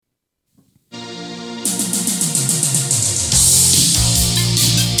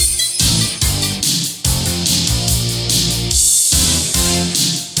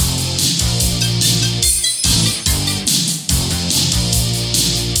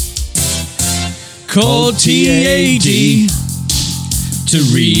called TAD to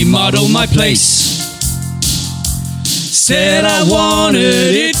remodel my place. Said I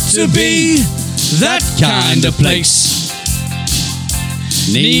wanted it to be that kind of place.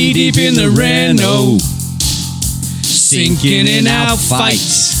 Knee deep in the reno, sinking in our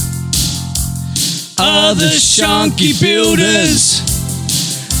fights. Other shonky builders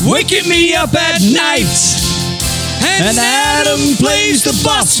waking me up at night. And Adam plays the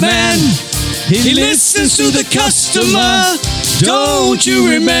boss man. He listens to the customer. Don't you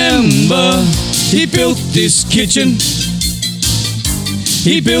remember? He built this kitchen.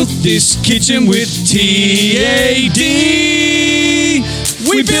 He built this kitchen with TAD.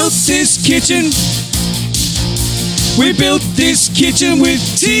 We built this kitchen. We built this kitchen with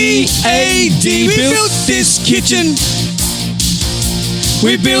TAD. We built this kitchen.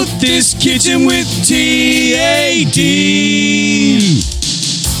 We built this kitchen with TAD.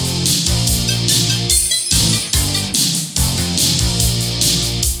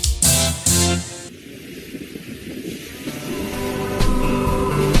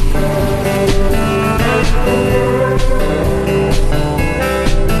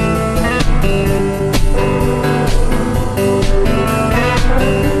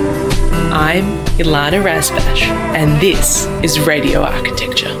 I'm Ilana Razbash, and this is Radio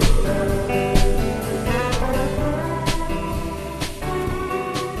Architecture.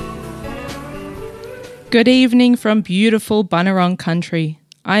 Good evening from beautiful Bunurong country.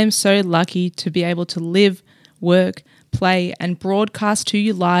 I am so lucky to be able to live, work, play and broadcast to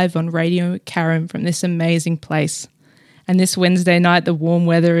you live on Radio Karam from this amazing place. And this Wednesday night the warm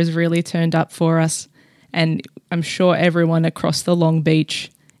weather has really turned up for us, and I'm sure everyone across the Long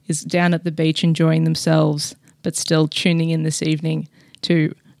Beach is down at the beach enjoying themselves, but still tuning in this evening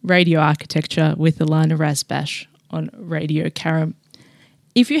to Radio Architecture with Ilana Razbash on Radio Karam.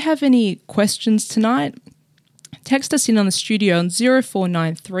 If you have any questions tonight, text us in on the studio on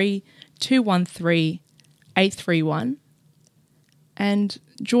 0493 213 831 and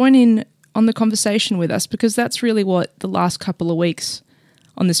join in on the conversation with us, because that's really what the last couple of weeks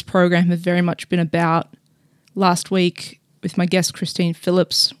on this program have very much been about. Last week, with my guest Christine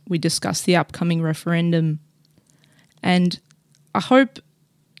Phillips, we discussed the upcoming referendum, and I hope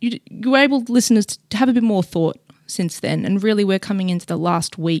you were able, listeners, to have a bit more thought since then. And really we're coming into the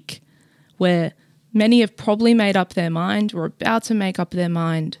last week where many have probably made up their mind or about to make up their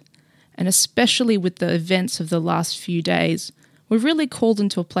mind, and especially with the events of the last few days, we're really called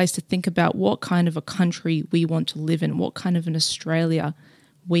into a place to think about what kind of a country we want to live in, what kind of an Australia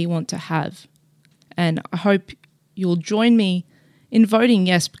we want to have. And I hope you'll join me in voting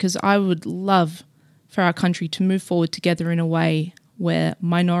yes, because I would love for our country to move forward together in a way where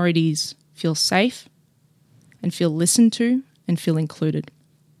minorities feel safe and feel listened to and feel included.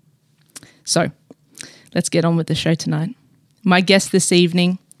 So, let's get on with the show tonight. My guest this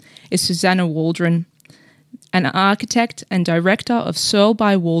evening is Suzannah Waldron, an architect and director of Searle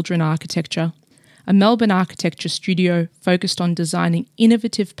by Waldron Architecture, a Melbourne architecture studio focused on designing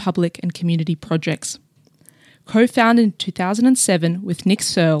innovative public and community projects. Co-founded in 2007 with Nick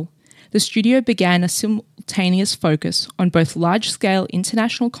Searle, the studio began a simultaneous focus on both large-scale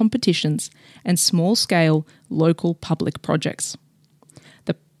international competitions and small-scale local public projects.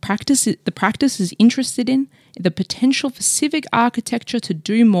 The practice is interested in the potential for civic architecture to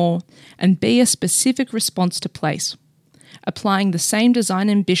do more and be a specific response to place. Applying the same design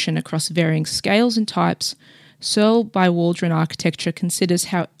ambition across varying scales and types, Searle by Waldron Architecture considers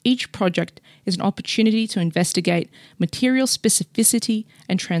how each project is an opportunity to investigate material specificity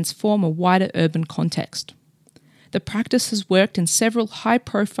and transform a wider urban context. The practice has worked in several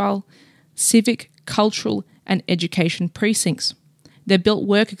high-profile civic, cultural, and education precincts. Their built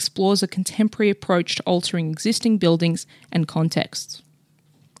work explores a contemporary approach to altering existing buildings and contexts.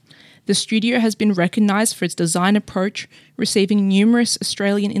 The studio has been recognised for its design approach, receiving numerous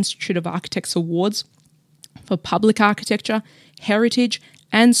Australian Institute of Architects awards for public architecture, heritage,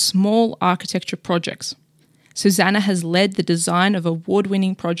 and small architecture projects. Suzannah has led the design of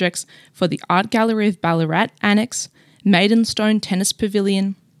award-winning projects for the Art Gallery of Ballarat Annex, Maidenstone Tennis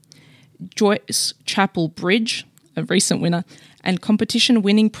Pavilion, Joyce Chapel Bridge, a recent winner, and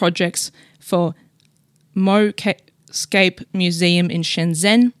competition-winning projects for Moescape Museum in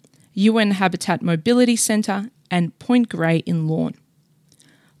Shenzhen, UN Habitat Mobility Centre, and Point Grey in Lorne.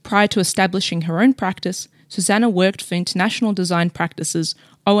 Prior to establishing her own practice, Suzannah worked for international design practices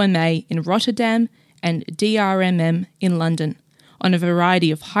OMA in Rotterdam and dRMM in London on a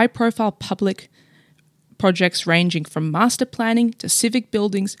variety of high-profile public projects ranging from master planning to civic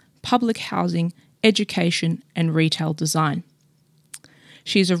buildings, public housing, education and retail design.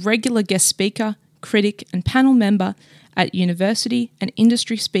 She is a regular guest speaker, critic, and panel member at university and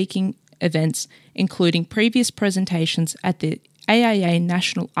industry speaking events, including previous presentations at the AIA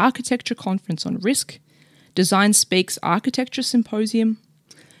National Architecture Conference on Risk, Design Speaks Architecture Symposium,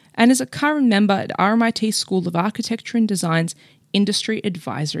 and is a current member at RMIT School of Architecture and Design's Industry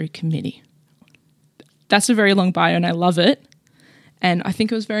Advisory Committee. That's a very long bio and I love it. And I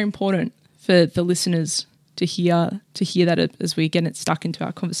think it was very important for the listeners to hear that as we get it stuck into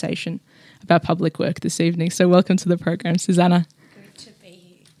our conversation about public work this evening. So welcome to the program, Suzannah.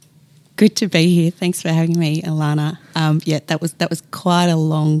 Good to be here. Thanks for having me, Ilana. That was quite a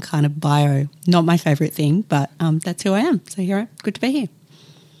long kind of bio. Not my favourite thing, but that's who I am. So here I am. Good to be here.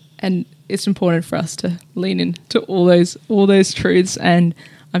 And it's important for us to lean into all those truths, and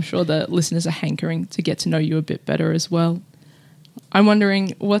I'm sure the listeners are hankering to get to know you a bit better as well. I'm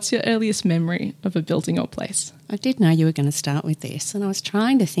wondering, what's your earliest memory of a building or place? I did know you were going to start with this, and I was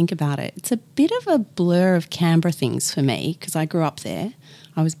trying to think about it. It's a bit of a blur of Canberra things for me because I grew up there.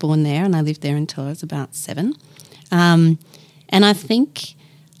 I was born there and I lived there until I was about 7. And I think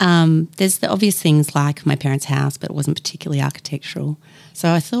there's the obvious things like my parents' house, but it wasn't particularly architectural.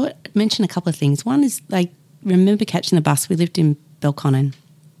 So I thought I'd mention a couple of things. One is I remember catching the bus. We lived in Belconnen,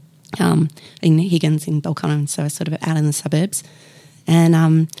 in Higgins in Belconnen, so sort of out in the suburbs.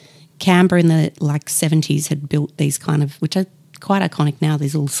 And Canberra in the 70s had built these kind of, which are quite iconic now,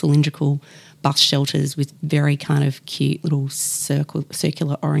 these little cylindrical bus shelters with very kind of cute little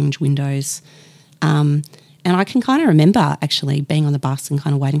circular orange windows. And I can kind of remember actually being on the bus and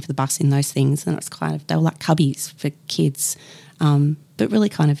kind of waiting for the bus in those things, and it's kind of, they were like cubbies for kids, but really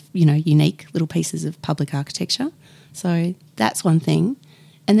kind of, unique little pieces of public architecture. So that's one thing.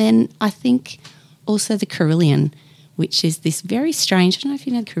 And then I think also the Carillion, which is this very strange, I don't know if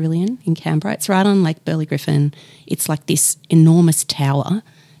you know the Carillion in Canberra. It's right on Lake Burley Griffin. It's like this enormous tower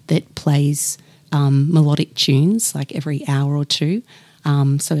that plays melodic tunes like every hour or two.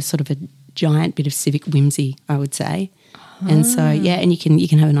 So it's sort of a giant bit of civic whimsy, I would say. And so, and you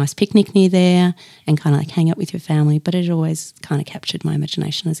can have a nice picnic near there and kind of hang out with your family, but it always kind of captured my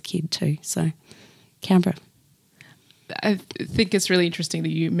imagination as a kid too. So Canberra. I think it's really interesting that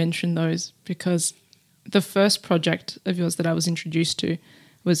you mentioned those, because the first project of yours that I was introduced to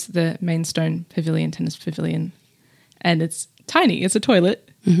was the Mainstone Pavilion, tennis pavilion. And it's tiny. It's a toilet.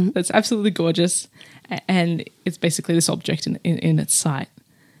 Mm-hmm. That's absolutely gorgeous. And it's basically this object in its site,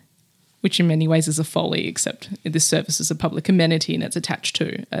 which in many ways is a folly, except this service is a public amenity and it's attached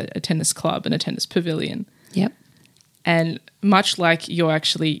to a tennis club and a tennis pavilion. Yep. And much like your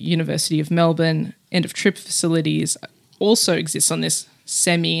actually University of Melbourne end-of-trip facilities also exists on this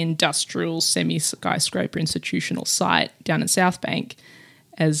semi-industrial, semi-skyscraper institutional site down in South Bank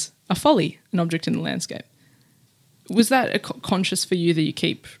as a folly, an object in the landscape. Was that conscious for you that you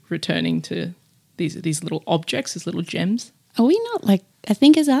keep returning to these little objects, these little gems? Are we not I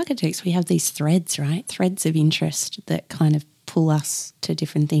think as architects we have these threads, right? Threads of interest that kind of pull us to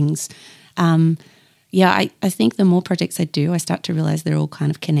different things. I think the more projects I do, I start to realise they're all kind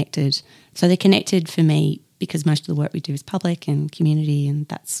of connected. So they're connected for me because most of the work we do is public and community, and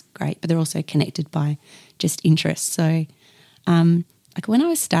that's great, but they're also connected by just interest. So when I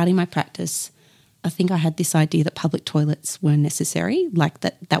was starting my practice, I think I had this idea that public toilets were necessary,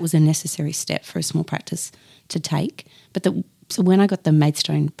 that was a necessary step for a small practice to take. So when I got the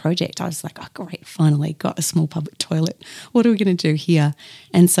Maidstone project, I was like, oh, great, finally got a small public toilet. What are we going to do here?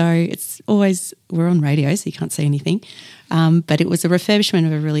 And so it's always, we're on radio, so you can't see anything, but it was a refurbishment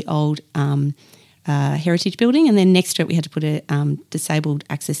of a really old heritage building, and then next to it we had to put a disabled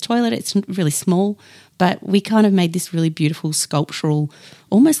access toilet. It's really small, but we kind of made this really beautiful sculptural,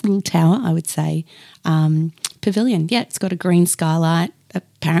 almost little tower, I would say, pavilion. Yeah, it's got a green skylight.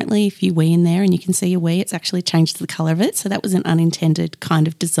 Apparently, if you wee in there and you can see your wee, it's actually changed the colour of it. So that was an unintended kind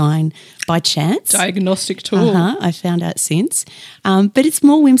of design by chance. Diagnostic tool. I found out since. But it's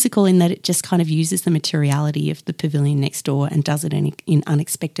more whimsical in that it just kind of uses the materiality of the pavilion next door and does it in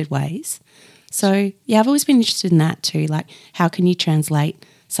unexpected ways. So, I've always been interested in that too, like how can you translate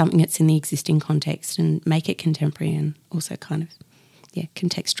something that's in the existing context and make it contemporary and also kind of,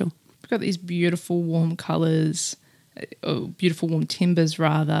 contextual. We've got these beautiful warm colours, beautiful warm timbers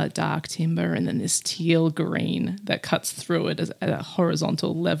rather, dark timber, and then this teal green that cuts through it at a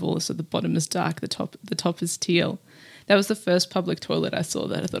horizontal level. So the bottom is dark, the top is teal. That was the first public toilet I saw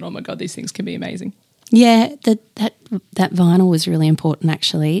that I thought, oh my God, these things can be amazing. Yeah, that vinyl was really important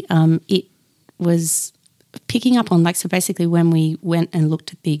actually. It was picking up on, so basically when we went and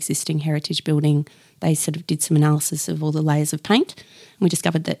looked at the existing heritage building, they sort of did some analysis of all the layers of paint, and we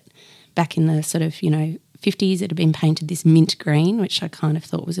discovered that back in the sort of, 50s, it had been painted this mint green, which I kind of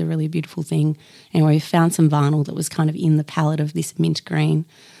thought was a really beautiful thing. Anyway, we found some vinyl that was kind of in the palette of this mint green.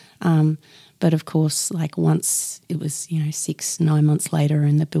 But of course, like once it was, 6-9 months later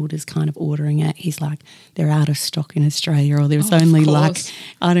and the builder's kind of ordering it, he's like, they're out of stock in Australia, or there was only like,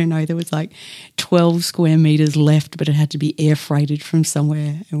 I don't know, there was like 12 square metres left, but it had to be air freighted from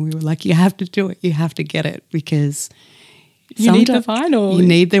somewhere. And we were like, you have to do it, you have to get it, because you need the vinyl. You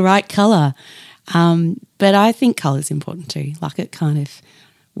need the right colour. But I think colour is important too. Like it kind of,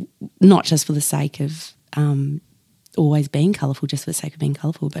 not just for the sake of always being colourful, just for the sake of being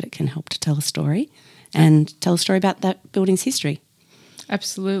colourful, but it can help to tell a story and tell a story about that building's history.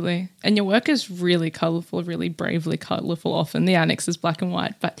 Absolutely. And your work is really colourful, really bravely colourful often. The annex is black and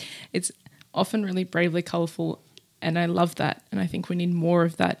white, but it's often really bravely colourful, and I love that. And I think we need more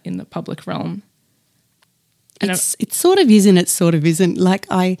of that in the public realm. And it sort of is and it sort of isn't. Like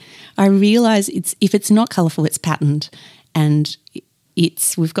I realise if it's not colourful, it's patterned, and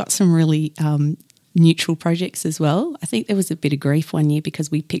we've got some really neutral projects as well. I think there was a bit of grief one year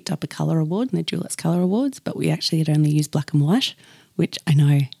because we picked up a colour award in the Dulex Colour Awards, but we actually had only used black and white, which I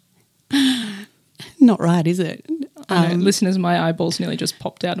know, not right, is it? Listeners, my eyeballs nearly just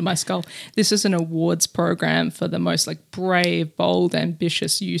popped out of my skull. This is an awards program for the most brave, bold,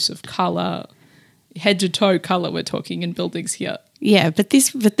 ambitious use of colour. Head to toe colour we're talking in buildings here. Yeah, but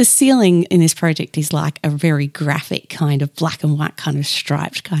the ceiling in this project is like a very graphic kind of black and white kind of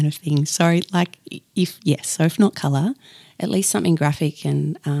striped kind of thing. So if not colour, at least something graphic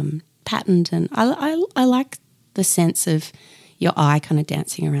and patterned. And I like the sense of your eye kind of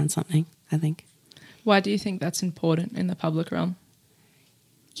dancing around something, I think. Why do you think that's important in the public realm?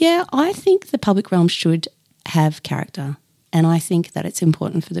 Yeah, I think the public realm should have character. And I think that it's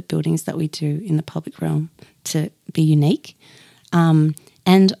important for the buildings that we do in the public realm to be unique,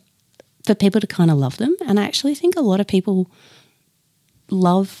 and for people to kind of love them. And I actually think a lot of people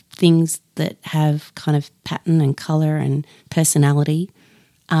love things that have kind of pattern and colour and personality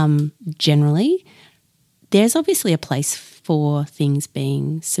generally. There's obviously a place for things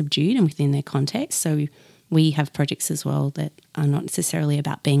being subdued and within their context. So we have projects as well that are not necessarily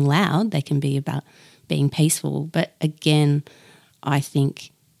about being loud. They can be about being peaceful, but again, I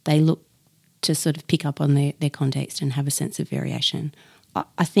think they look to sort of pick up on their context and have a sense of variation.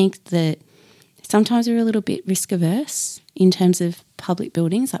 I think that sometimes we're a little bit risk averse in terms of public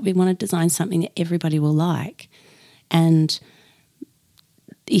buildings. Like we want to design something that everybody will like, and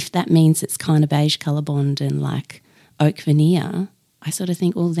if that means it's kind of beige colour bond and like oak veneer, I sort of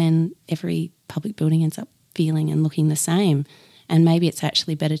think, well, then every public building ends up feeling and looking the same, and maybe it's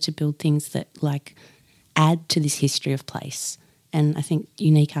actually better to build things that like add to this history of place. And I think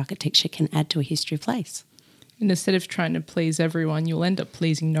unique architecture can add to a history of place. And instead of trying to please everyone, you'll end up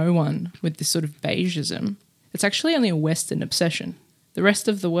pleasing no one with this sort of beigeism. It's actually only a Western obsession. The rest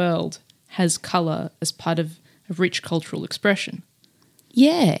of the world has colour as part of a rich cultural expression.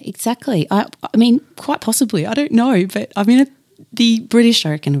 Yeah, exactly. I mean, quite possibly. I don't know, but I mean, the British, I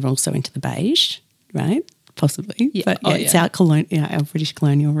reckon, are also into the beige, right? Possibly. Yeah. But yeah, it's our British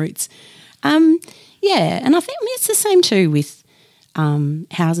colonial roots. Yeah, and I think it's the same too with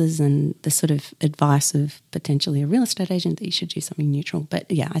houses and the sort of advice of potentially a real estate agent that you should do something neutral. But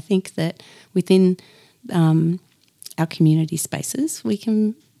yeah, I think that within our community spaces we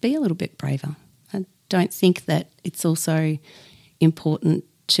can be a little bit braver. I don't think that it's also important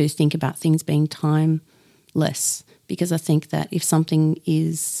to think about things being timeless, because I think that if something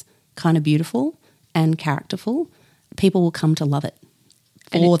is kind of beautiful and characterful, people will come to love it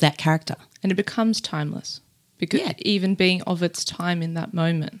for that character. And it becomes timeless because even being of its time in that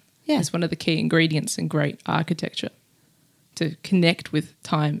moment is one of the key ingredients in great architecture, to connect with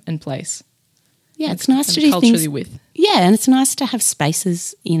time and place. Yeah, it's nice to do culturally things with. Yeah, and it's nice to have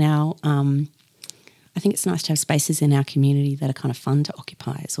spaces in our I think it's nice to have spaces in our community that are kind of fun to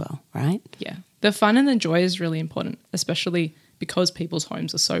occupy as well, right? Yeah. The fun and the joy is really important, especially because people's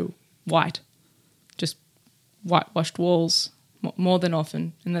homes are so white. Just whitewashed walls more than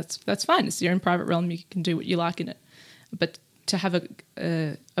often, and that's fine. It's your own private realm. You can do what you like in it. But to have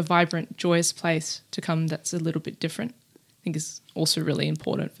a vibrant, joyous place to come that's a little bit different, I think is also really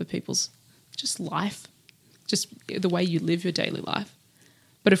important for people's just life, just the way you live your daily life.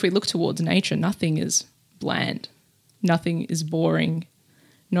 But if we look towards nature, nothing is bland. Nothing is boring.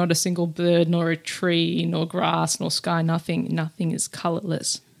 Not a single bird, nor a tree, nor grass, nor sky, nothing is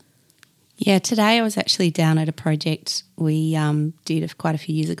colourless. Yeah, today I was actually down at a project we did quite a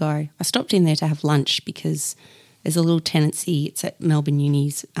few years ago. I stopped in there to have lunch because there's a little tenancy. It's at Melbourne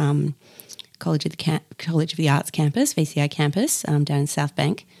Uni's College of the Arts campus, VCA campus, down in South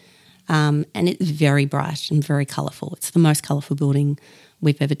Bank. and it's very bright and very colourful. It's the most colourful building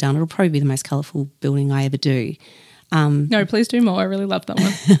we've ever done. It'll probably be the most colourful building I ever do. No, please do more. I really love that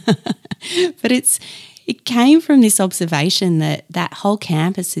one. But it came from this observation that whole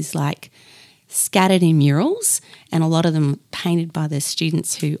campus is like scattered in murals, and a lot of them painted by the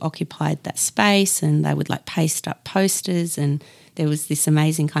students who occupied that space, and they would like paste up posters, and there was this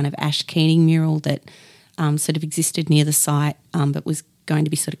amazing kind of Ash Keating mural that sort of existed near the site but was going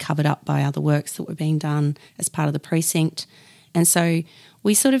to be sort of covered up by other works that were being done as part of the precinct. And so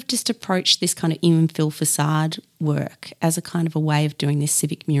we sort of just approached this kind of infill facade work as a kind of a way of doing this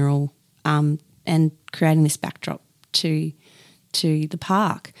civic mural and creating this backdrop to the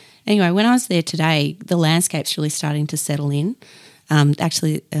park. Anyway, when I was there today, the landscape's really starting to settle in.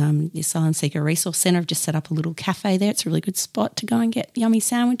 The Asylum Seeker Resource Centre have just set up a little cafe there. It's a really good spot to go and get yummy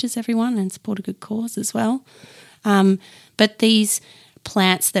sandwiches, everyone, and support a good cause as well. But these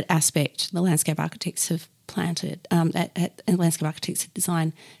plants that Aspect, the landscape architects have planted, and landscape architects have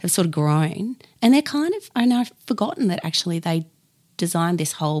designed, have sort of grown. And they're kind of, I know I've forgotten that actually they designed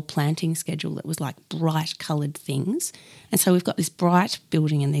this whole planting schedule that was like bright coloured things. And so we've got this bright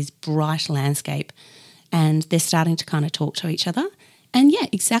building and this bright landscape, and they're starting to kind of talk to each other. And yeah,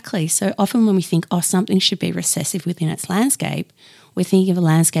 exactly. So often when we think, oh, something should be recessive within its landscape, we're thinking of a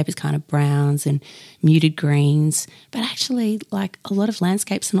landscape as kind of browns and muted greens. But actually, like a lot of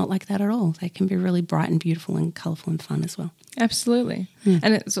landscapes are not like that at all. They can be really bright and beautiful and colourful and fun as well. Absolutely.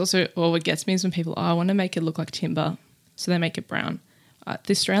 And it's also, what gets me is when people, I want to make it look like timber, so they make it brown.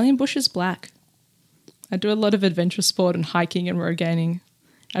 The Australian bush is black. I do a lot of adventure sport and hiking and road gaining.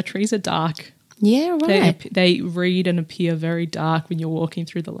 Our trees are dark. Yeah, right. They read and appear very dark when you're walking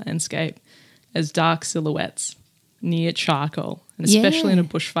through the landscape as dark silhouettes near charcoal, and especially when a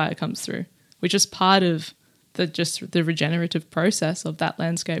bushfire comes through, which is part of the regenerative process of that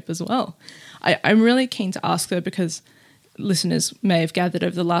landscape as well. I'm really keen to ask though, because listeners may have gathered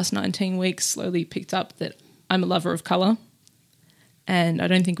over the last 19 weeks, slowly picked up that I'm a lover of colour, and I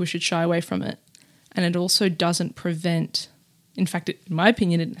don't think we should shy away from it. And it also doesn't prevent, in fact, in my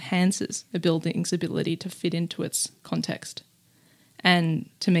opinion, it enhances a building's ability to fit into its context and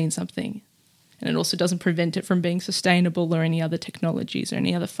to mean something. And it also doesn't prevent it from being sustainable or any other technologies or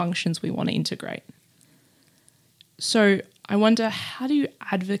any other functions we want to integrate. So I wonder, how do you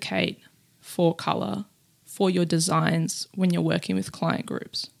advocate for colour for your designs when you're working with client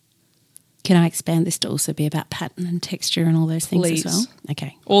groups? Can I expand this to also be about pattern and texture and all those things as well?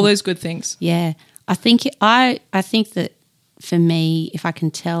 Okay. All those good things. Yeah. I think that for me, if I can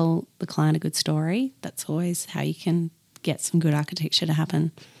tell the client a good story, that's always how you can get some good architecture to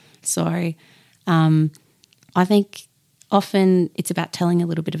happen. So I think often it's about telling a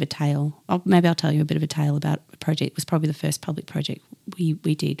little bit of a tale. Maybe I'll tell you a bit of a tale about a project. It was probably the first public project we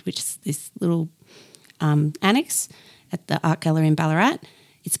did, which is this little annex at the Art Gallery in Ballarat.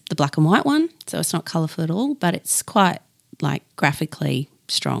 It's the black and white one, so it's not colourful at all, but it's quite like graphically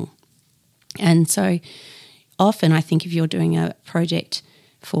strong. And so often I think if you're doing a project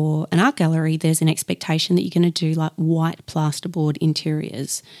for an art gallery, there's an expectation that you're going to do like white plasterboard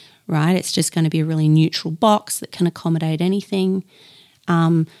interiors, right? It's just going to be a really neutral box that can accommodate anything.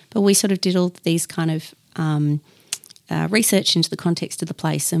 But we sort of did all these kind of research into the context of the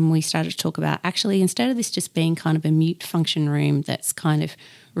place, and we started to talk about actually instead of this just being kind of a mute function room that's kind of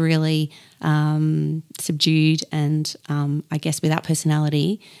really subdued and I guess without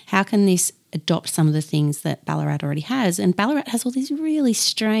personality, how can this adopt some of the things that Ballarat already has? And Ballarat has all these really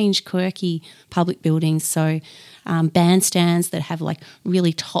strange, quirky public buildings. So bandstands that have like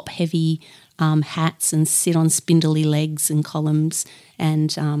really top-heavy hats and sit on spindly legs and columns, and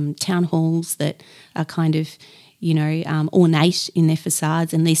town halls that are kind of ornate in their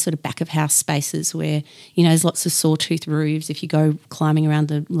facades, and these sort of back-of-house spaces where, there's lots of sawtooth roofs if you go climbing around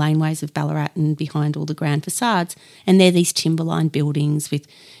the laneways of Ballarat and behind all the grand facades. And they're these timber-lined buildings with,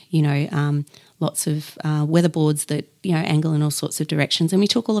 lots of weatherboards that, angle in all sorts of directions. And we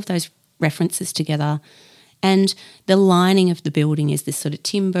took all of those references together, and the lining of the building is this sort of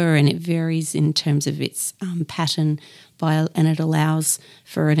timber, and it varies in terms of its pattern and it allows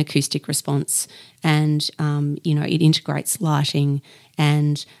for an acoustic response, and it integrates lighting,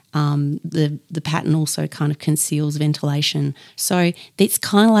 and the pattern also kind of conceals ventilation. So it's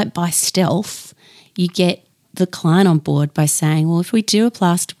kind of like by stealth you get the client on board by saying, well, if we do a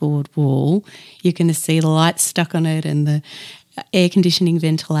plasterboard wall, you're going to see the lights stuck on it and the air conditioning,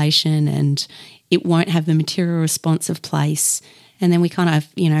 ventilation, and it won't have the material response of place. And then we kind of,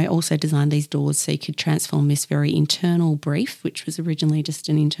 also designed these doors so you could transform this very internal brief, which was originally just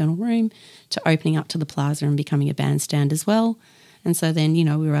an internal room, to opening up to the plaza and becoming a bandstand as well. And so then, we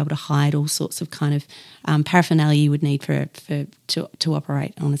were able to hide all sorts of kind of paraphernalia you would need to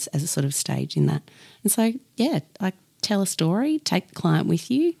operate on as a sort of stage in that. And so, I tell a story, take the client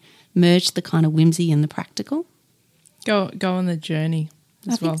with you, merge the kind of whimsy and the practical. Go on the journey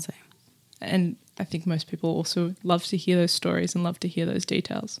as well. I think so. And I think most people also love to hear those stories and love to hear those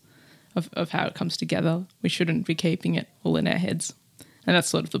details of how it comes together. We shouldn't be keeping it all in our heads. And that's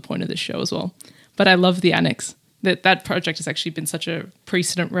sort of the point of this show as well. But I love the annex. That project has actually been such a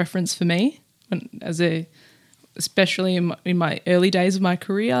precedent reference for me, especially in my early days of my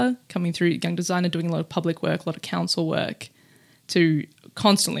career, coming through young designer, doing a lot of public work, a lot of council work, to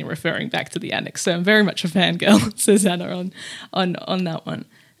constantly referring back to the annex. So I'm very much a fangirl, Suzannah, on that one.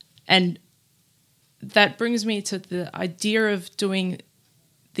 And that brings me to the idea of doing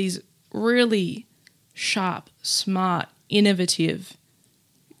these really sharp, smart, innovative,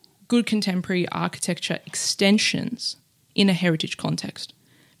 good contemporary architecture extensions in a heritage context,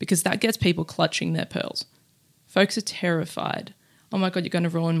 because that gets people clutching their pearls. Folks are terrified. Oh my God, you're going to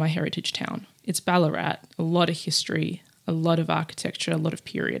ruin my heritage town. It's Ballarat, a lot of history, a lot of architecture, a lot of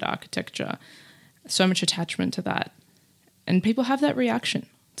period architecture, so much attachment to that. And people have that reaction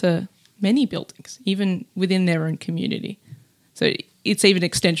to many buildings, even within their own community. So it's even an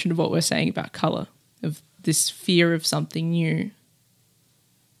extension of what we're saying about colour, of this fear of something new.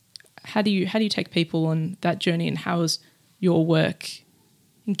 How do you take people on that journey, and how is your work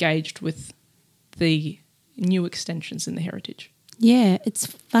engaged with the new extensions in the heritage? Yeah, it's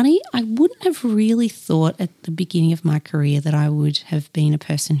funny. I wouldn't have really thought at the beginning of my career that I would have been a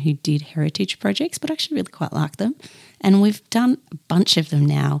person who did heritage projects, but I actually really quite like them. And we've done a bunch of them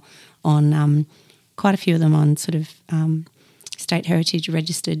now on quite a few of them on sort of state heritage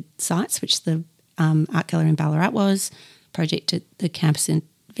registered sites, which the Art Gallery in Ballarat was, project at the campus in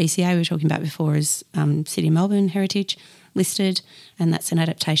VCA we were talking about before is City of Melbourne Heritage listed, and that's an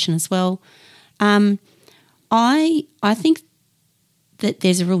adaptation as well. I think that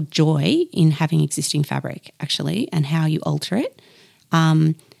there's a real joy in having existing fabric, actually, and how you alter it.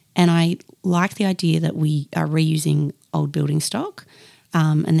 And I like the idea that we are reusing old building stock,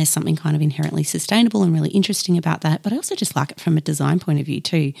 and there's something kind of inherently sustainable and really interesting about that. But I also just like it from a design point of view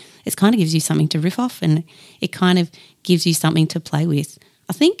too. It kind of gives you something to riff off, and it kind of gives you something to play with.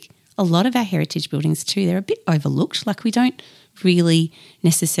 I think a lot of our heritage buildings too, they're a bit overlooked. Like, we don't really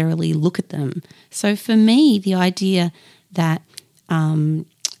necessarily look at them. So for me, the idea that an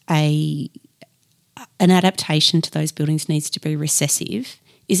adaptation to those buildings needs to be recessive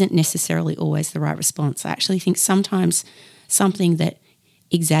isn't necessarily always the right response. I actually think sometimes something that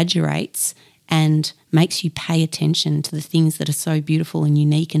exaggerates and makes you pay attention to the things that are so beautiful and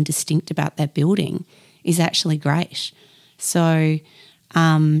unique and distinct about that building is actually great. So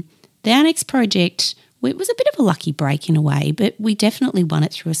the Annex project, it was a bit of a lucky break in a way, but we definitely won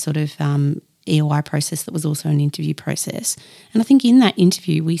it through a sort of EOI process that was also an interview process. And I think in that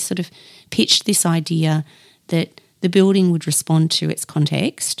interview we sort of pitched this idea that the building would respond to its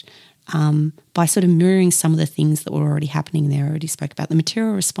context by sort of mirroring some of the things that were already happening there. I already spoke about the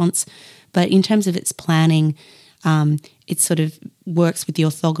material response, but in terms of its planning, it sort of works with the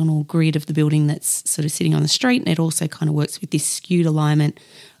orthogonal grid of the building that's sort of sitting on the street, and it also kind of works with this skewed alignment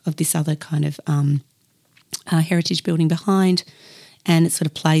of this other kind of heritage building behind, and it sort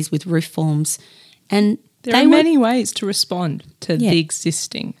of plays with roof forms. And there are many ways to respond to the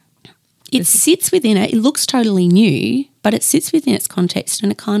existing. It sits within it. It looks totally new, but it sits within its context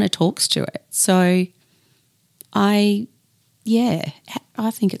and it kind of talks to it. So I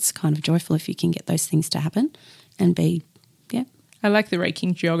think it's kind of joyful if you can get those things to happen and be, I like the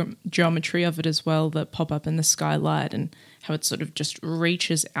raking geometry of it as well, that pop up in the skylight, and how it sort of just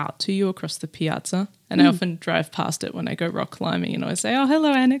reaches out to you across the piazza. And I often drive past it when I go rock climbing, and I say, oh,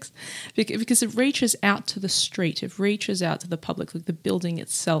 hello, Annex, because it reaches out to the street. It reaches out to the public. Like, the building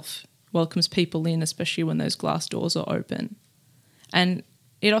itself welcomes people in, especially when those glass doors are open. And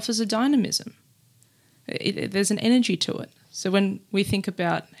it offers a dynamism. There's an energy to it. So when we think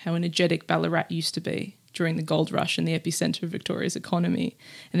about how energetic Ballarat used to be during the gold rush and the epicentre of Victoria's economy,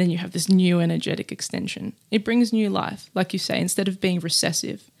 and then you have this new energetic extension, it brings new life. Like you say, instead of being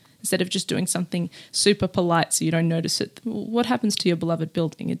recessive, instead of just doing something super polite so you don't notice it, what happens to your beloved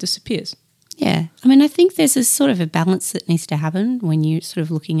building? It disappears. Yeah. I mean, I think there's a sort of a balance that needs to happen when you're sort of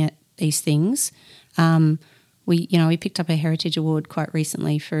looking at these things. We picked up a Heritage Award quite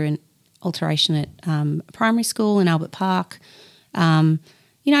recently for an alteration at a primary school in Albert Park.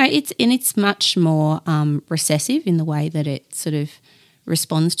 It's much more recessive in the way that it sort of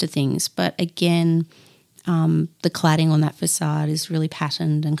responds to things. But again, the cladding on that facade is really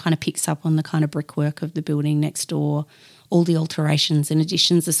patterned and kind of picks up on the kind of brickwork of the building next door. all the alterations and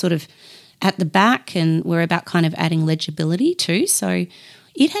additions are sort of at the back, and we're about kind of adding legibility too. So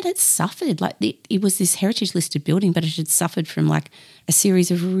it had suffered, like it was this heritage listed building, but it had suffered from like a series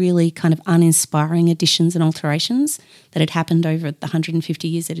of really kind of uninspiring additions and alterations that had happened over the 150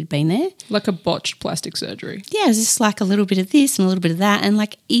 years it had been there. Like a botched plastic surgery. Yeah, it was just like a little bit of this and a little bit of that, and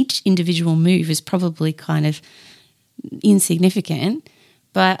like each individual move is probably kind of insignificant,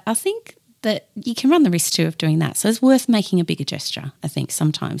 but I think that you can run the risk too of doing that. So it's worth making a bigger gesture, I think,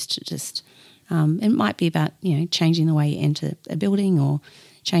 sometimes to just it might be about, changing the way you enter a building or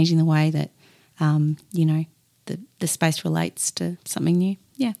changing the way that, the space relates to something new.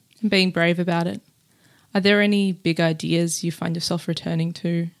 Yeah. And being brave about it. Are there any big ideas you find yourself returning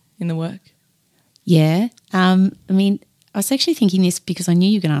to in the work? Yeah. I was actually thinking this because I knew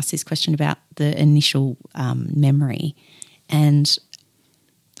you were going to ask this question about the initial memory, and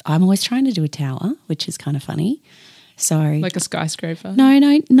I'm always trying to do a tower, which is kind of funny. So, like a skyscraper? No.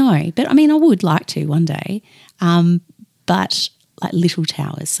 But I would like to one day, but like little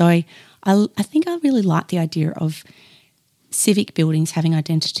towers. So I think I really like the idea of civic buildings having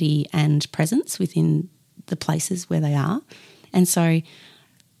identity and presence within the places where they are. And so,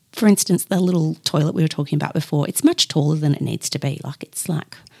 for instance, the little toilet we were talking about before, it's much taller than it needs to be. Like it's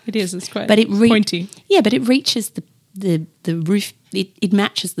like... It is, it's quite pointy. Yeah, but it reaches the roof, it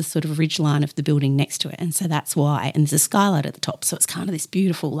matches the sort of ridge line of the building next to it, and so that's why. And there's a skylight at the top, so it's kind of this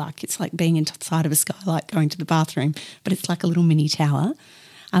beautiful, like it's like being inside of a skylight going to the bathroom, but it's like a little mini tower.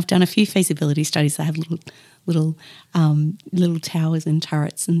 I've done a few feasibility studies that have little towers and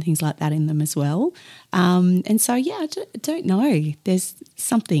turrets and things like that in them as well. And so, yeah, I don't know. There's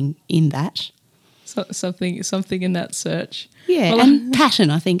something in that. So, something in that search. Yeah, and pattern,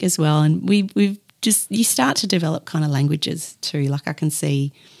 I think, as well. And we've just, you start to develop kind of languages too. Like I can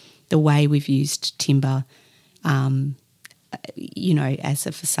see the way we've used timber, as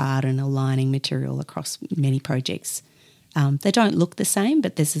a facade and a lining material across many projects. They don't look the same,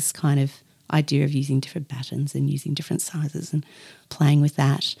 but there's this kind of idea of using different patterns and using different sizes and playing with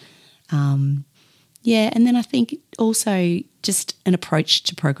that. And then I think also just an approach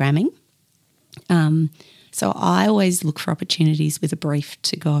to programming. So I always look for opportunities with a brief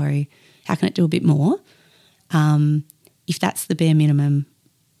to go, how can it do a bit more? If that's the bare minimum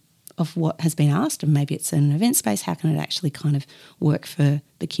of what has been asked, and maybe it's an event space, how can it actually kind of work for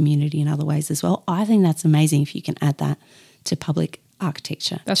the community in other ways as well? I think that's amazing if you can add that to public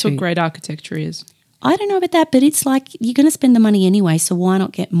architecture. That's what great architecture is. I don't know about that, but it's like you're going to spend the money anyway, so why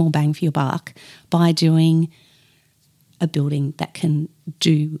not get more bang for your buck by doing a building that can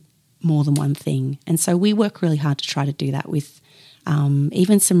do more than one thing? And so we work really hard to try to do that with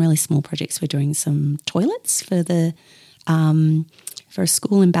even some really small projects. We're doing some toilets for a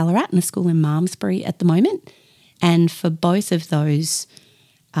school in Ballarat and a school in Malmesbury at the moment. And for both of those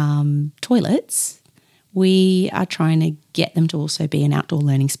toilets, we are trying to get them to also be an outdoor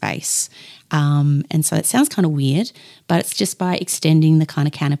learning space. And so it sounds kind of weird, but it's just by extending the kind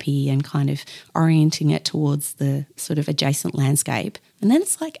of canopy and kind of orienting it towards the sort of adjacent landscape. And then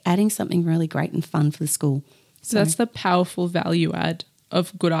it's like adding something really great and fun for the school. So that's the powerful value add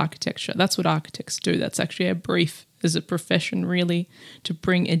of good architecture. That's what architects do. That's actually our brief as a profession, really, to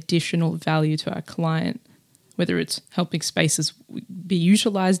bring additional value to our client, whether it's helping spaces be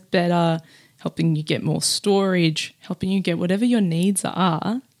utilised better, helping you get more storage, helping you get whatever your needs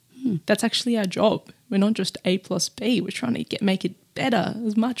are. That's actually our job. We're not just A plus B. We're trying to make it better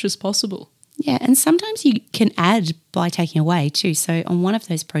as much as possible. Yeah, and sometimes you can add by taking away too. So on one of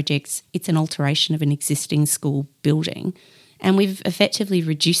those projects, it's an alteration of an existing school building, and we've effectively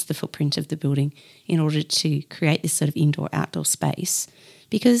reduced the footprint of the building in order to create this sort of indoor-outdoor space,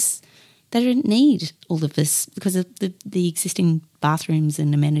 because they didn't need all of this, because of the existing bathrooms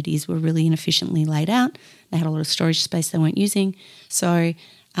and amenities were really inefficiently laid out. They had a lot of storage space they weren't using. So,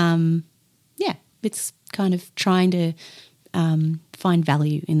 it's kind of trying to find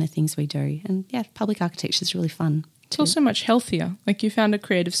value in the things we do. And, public architecture is really fun. It's also much healthier. Like you found a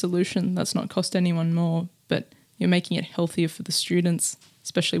creative solution that's not cost anyone more, but you're making it healthier for the students,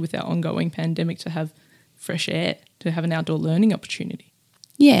 especially with our ongoing pandemic, to have fresh air, to have an outdoor learning opportunity.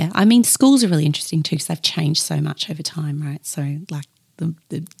 Yeah, schools are really interesting too because they've changed so much over time, right? So like the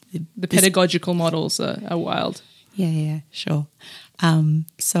pedagogical models are wild. Yeah, sure.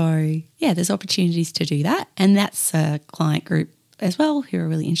 There's opportunities to do that, and that's a client group as well who are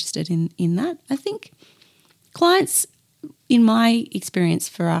really interested in that. I think clients, in my experience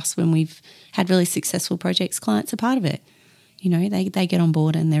for us, when we've had really successful projects, clients are part of it. They get on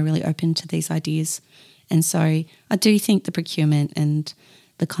board and they're really open to these ideas. And so I do think the procurement and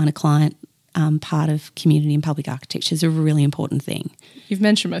the kind of client part of community and public architecture is a really important thing. You've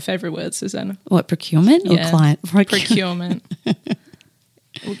mentioned my favourite word, Suzannah. What, procurement or client? Procurement.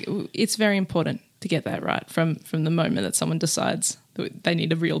 It's very important to get that right from the moment that someone decides that they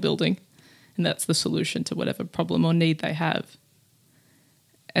need a real building, and that's the solution to whatever problem or need they have.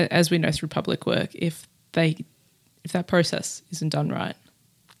 As we know through public work, if that process isn't done right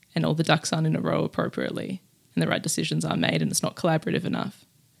and all the ducks aren't in a row appropriately and the right decisions aren't made and it's not collaborative enough,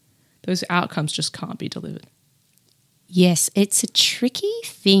 those outcomes just can't be delivered. Yes, it's a tricky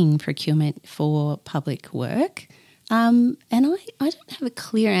thing, procurement for public work. And I don't have a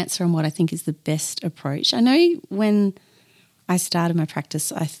clear answer on what I think is the best approach. I know when I started my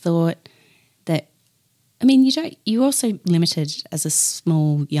practice, I thought that, you're also limited as a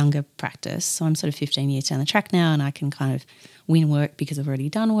small, younger practice. So I'm sort of 15 years down the track now and I can kind of win work because I've already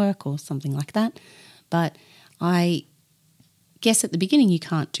done work or something like that. But I guess at the beginning you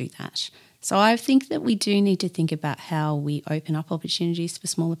can't do that. So I think that we do need to think about how we open up opportunities for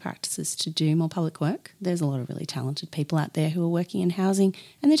smaller practices to do more public work. There's a lot of really talented people out there who are working in housing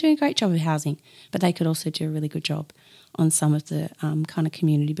and they're doing a great job of housing, but they could also do a really good job on some of the kind of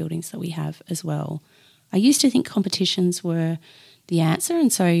community buildings that we have as well. I used to think competitions were the answer,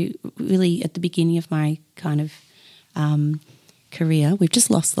 and so really at the beginning of my kind of career, we've just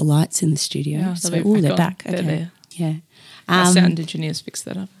lost the lights in the studio. Yeah, they're back. They're okay. there. Yeah. Our sound engineers fixed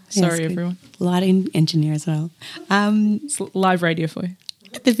that up. Sorry, everyone. Lighting engineer as well. It's live radio for you.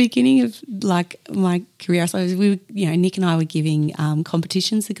 At the beginning of my career, so Nick and I were giving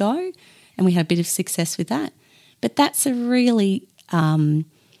competitions a go, and we had a bit of success with that. But that's a really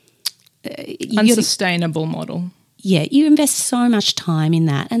unsustainable model. Yeah, you invest so much time in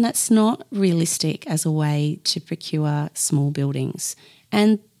that, and that's not realistic as a way to procure small buildings.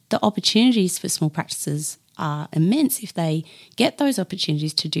 And the opportunities for small practices are immense. If they get those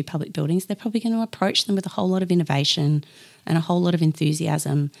opportunities to do public buildings, they're probably going to approach them with a whole lot of innovation and a whole lot of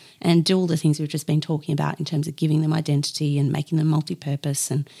enthusiasm and do all the things we've just been talking about in terms of giving them identity and making them multi-purpose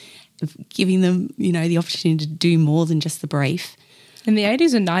and giving them, the opportunity to do more than just the brief. In the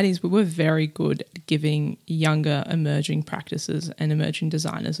 80s and 90s, we were very good at giving younger emerging practices and emerging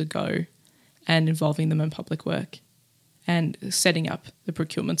designers a go and involving them in public work and setting up the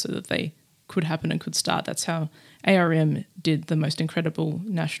procurement so that they could happen and could start. That's how ARM did the most incredible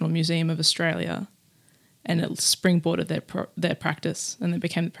National Museum of Australia, and it springboarded their practice, and they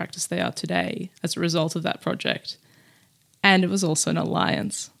became the practice they are today as a result of that project. And it was also an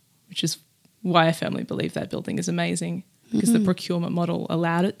alliance, which is why I firmly believe that building is amazing, because the procurement model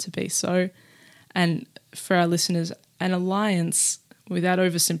allowed it to be so. And for our listeners, an alliance, without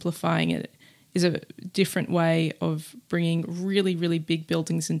oversimplifying it, is a different way of bringing really, really big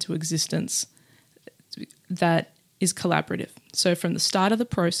buildings into existence that is collaborative. So from the start of the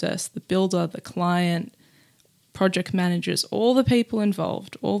process, the builder, the client, project managers, all the people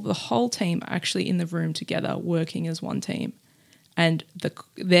involved, the whole team are actually in the room together working as one team. And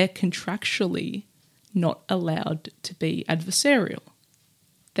they're contractually not allowed to be adversarial.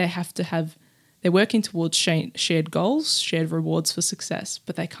 They're working towards shared goals, shared rewards for success,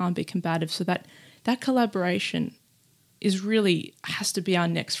 but they can't be combative. So that collaboration has to be our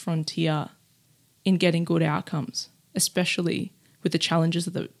next frontier in getting good outcomes, especially with the challenges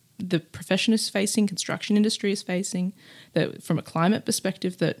that the profession is facing, construction industry is facing, that from a climate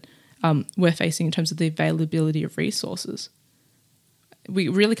perspective that we're facing in terms of the availability of resources. We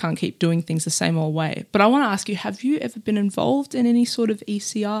really can't keep doing things the same old way. But I want to ask you, have you ever been involved in any sort of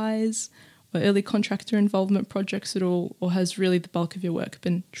ECIs or early contractor involvement projects at all, or has really the bulk of your work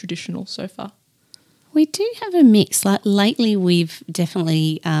been traditional so far? We do have a mix. Like lately, we've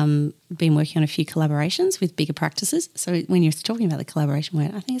definitely been working on a few collaborations with bigger practices. So when you're talking about the collaboration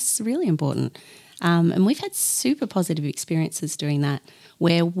word, I think it's really important. And we've had super positive experiences doing that,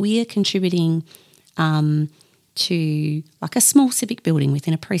 where we're contributing to like a small civic building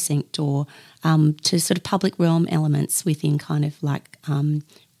within a precinct, or to sort of public realm elements within kind of like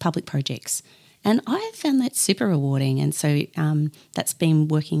public projects. And I have found that super rewarding. And so that's been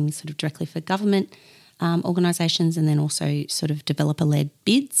working sort of directly for government organisations, and then also sort of developer-led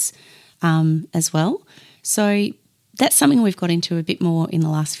bids as well. So that's something we've got into a bit more in the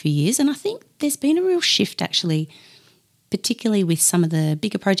last few years. And I think there's been a real shift actually, particularly with some of the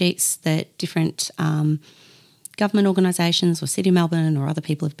bigger projects that different government organisations or City of Melbourne or other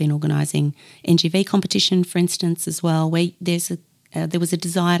people have been organising. NGV competition, for instance, as well, where there was a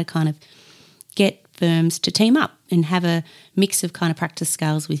desire to kind of get firms to team up and have a mix of kind of practice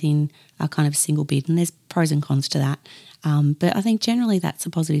scales within a kind of single bid, and there's pros and cons to that. But I think generally that's a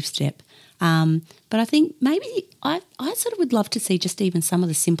positive step. But I think maybe I sort of would love to see just even some of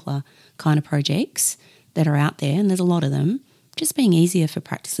the simpler kind of projects that are out there, and there's a lot of them, just being easier for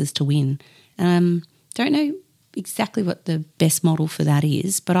practices to win. Don't know exactly what the best model for that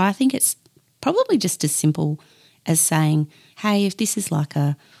is, but I think it's probably just as simple as saying, hey, if this is like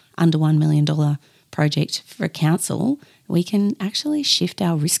a under $1 million project for a council, we can actually shift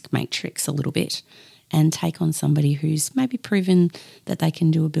our risk matrix a little bit and take on somebody who's maybe proven that they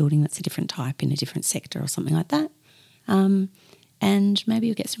can do a building that's a different type in a different sector or something like that. And maybe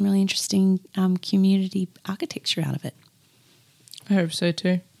you'll get some really interesting community architecture out of it. I hope so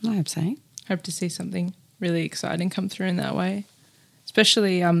too. I hope so. Hope to see something really exciting come through in that way,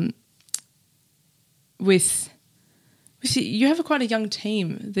 especially with you have quite a young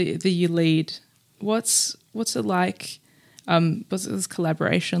team that you lead. What's it like? What's this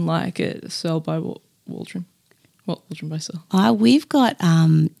collaboration like at Searle by Waldron? Waldron by Searle. We've got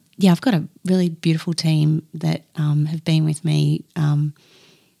I've got a really beautiful team that have been with me. I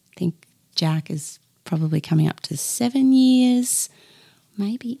think Jack is probably coming up to 7 years,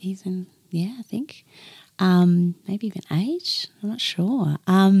 maybe even I think maybe even 8. I'm not sure.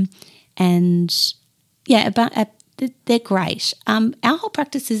 But they're great. Our whole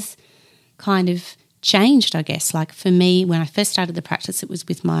practice is kind of changed, I guess. Like for me, when I first started the practice, it was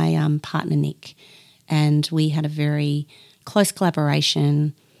with my partner Nick, and we had a very close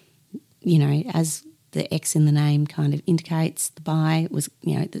collaboration. You know, as the X in the name kind of indicates, the by was,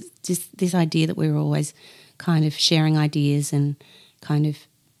 you know, this idea that we were always kind of sharing ideas and kind of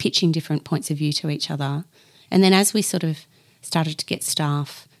pitching different points of view to each other. And then as we sort of started to get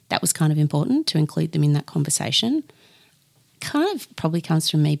staff, that was kind of important to include them in that conversation. Kind of probably comes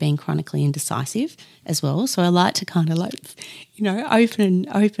from me being chronically indecisive as well. So I like to kind of open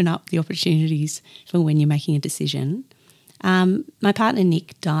up the opportunities for when you're making a decision. My partner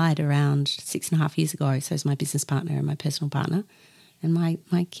Nick died around 6.5 years ago, so he's my business partner and my personal partner and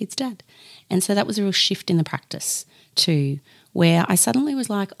my kid's dad. And so that was a real shift in the practice too, where I suddenly was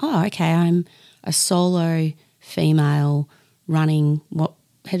like, oh, okay, I'm a solo female running what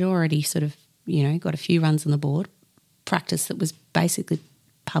had already sort of, you know, got a few runs on the board, practice that was basically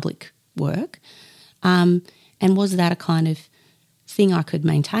public work. And was that a kind of thing I could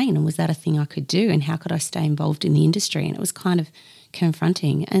maintain, and was that a thing I could do, and how could I stay involved in the industry? And it was kind of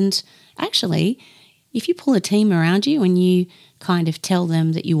confronting. And actually, if you pull a team around you and you kind of tell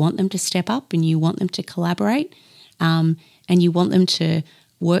them that you want them to step up and you want them to collaborate and you want them to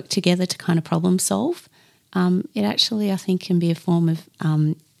work together to kind of problem solve, it actually, I think, can be a form of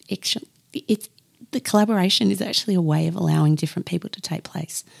the collaboration is actually a way of allowing different people to take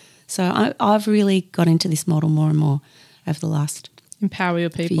place. So I've really got into this model more and more over the last empower your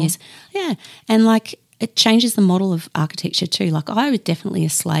people. Years. Yeah, and like it changes the model of architecture too. Like I was definitely a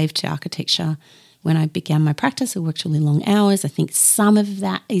slave to architecture when I began my practice. I worked really long hours. I think some of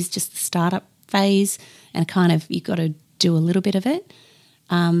that is just the startup phase and kind of you've got to do a little bit of it.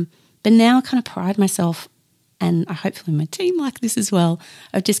 But now I kind of pride myself, and hopefully my team like this as well,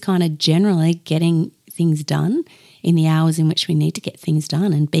 of just kind of generally getting things done in the hours in which we need to get things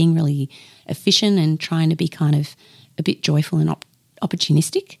done and being really efficient and trying to be kind of a bit joyful and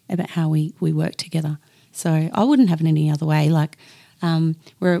opportunistic about how we work together. So I wouldn't have it any other way. Like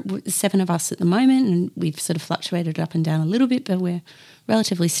we're 7 of us at the moment, and we've sort of fluctuated up and down a little bit, but we're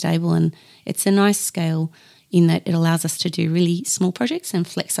relatively stable, and it's a nice scale in that it allows us to do really small projects and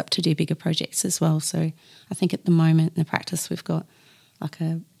flex up to do bigger projects as well. So I think at the moment in the practice we've got like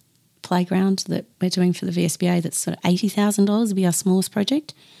a playground that we're doing for the VSBA that's sort of $80,000 will be our smallest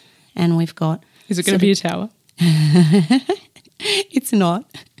project, and we've got... Is it going to be a tower? It's not.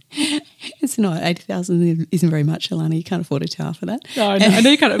 It's not. 80,000 isn't very much, Ilana. You can't afford a tower for that. No, I know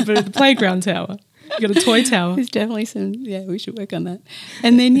you can't afford the playground tower. You got a toy tower. There's definitely some, we should work on that.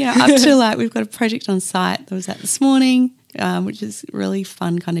 And then, up to like we've got a project on site that was at this morning, which is really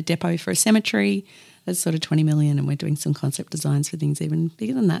fun kind of depot for a cemetery. That's sort of 20 million, and we're doing some concept designs for things even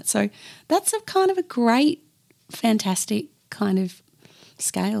bigger than that. So that's a kind of a great, fantastic kind of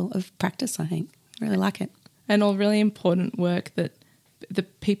scale of practice, I think. I really like it. And all really important work that the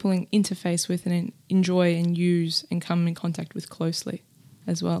people interface with and enjoy and use and come in contact with closely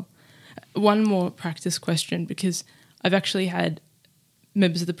as well. One more practice question, because I've actually had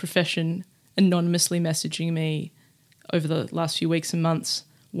members of the profession anonymously messaging me over the last few weeks and months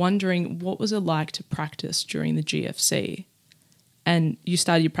wondering what was it like to practice during the GFC. And you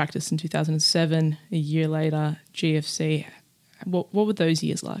started your practice in 2007, a year later, GFC. What were those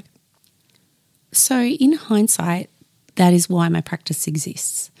years like? So in hindsight, that is why my practice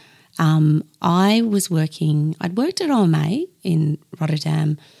exists. I'd worked at RMIT in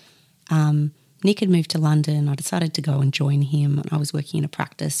Rotterdam. Nick had moved to London. I decided to go and join him. I was working in a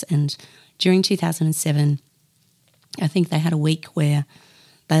practice, and during 2007, I think they had a week where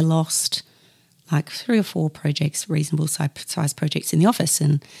they lost like 3 or 4 projects, reasonable size projects in the office,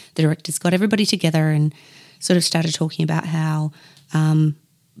 and the directors got everybody together and sort of started talking about how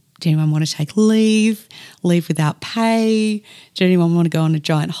do anyone want to take leave without pay? Do anyone want to go on a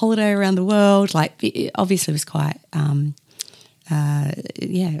giant holiday around the world? Like, obviously it was quite,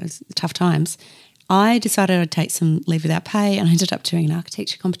 it was tough times. I decided I'd take some leave without pay, and I ended up doing an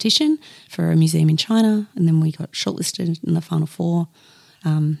architecture competition for a museum in China, and then we got shortlisted in the final 4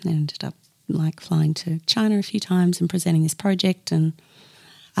 and ended up like flying to China a few times and presenting this project, and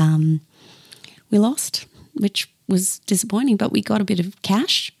we lost, which was disappointing, but we got a bit of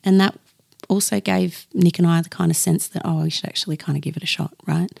cash, and that also gave Nick and I the kind of sense that, we should actually kind of give it a shot,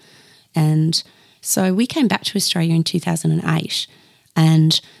 right? And so we came back to Australia in 2008,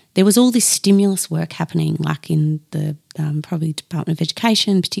 and there was all this stimulus work happening, like in the probably Department of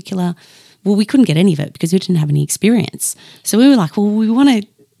Education in particular. Well, we couldn't get any of it because we didn't have any experience. So we were like, well, we want to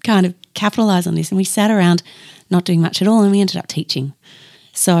kind of capitalise on this, and we sat around not doing much at all, and we ended up teaching.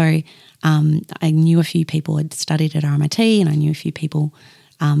 So I knew a few people had studied at RMIT, and I knew a few people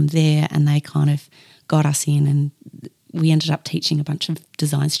there, and they kind of got us in, and we ended up teaching a bunch of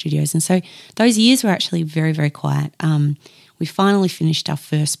design studios. And so those years were actually very, very quiet. We finally finished our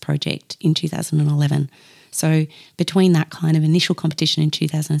first project in 2011. So between that kind of initial competition in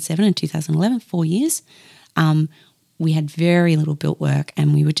 2007 and 2011, 4 years, we had very little built work,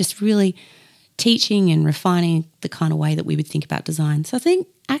 and we were just really teaching and refining the kind of way that we would think about design. So I think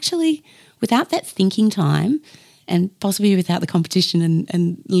actually without that thinking time, and possibly without the competition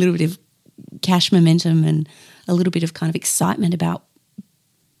and a little bit of cash momentum and a little bit of kind of excitement about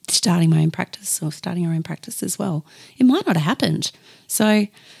starting my own practice or starting our own practice as well, it might not have happened. So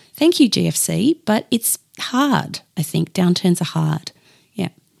thank you, GFC, but it's hard, I think. Downturns are hard. Yeah.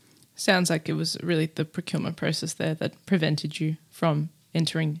 Sounds like it was really the procurement process there that prevented you from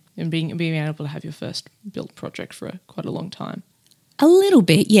entering and being able to have your first built project for quite a long time. A little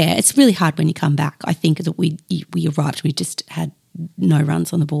bit, yeah. It's really hard when you come back. I think that we arrived, we just had no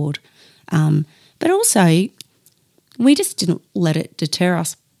runs on the board. But also, we just didn't let it deter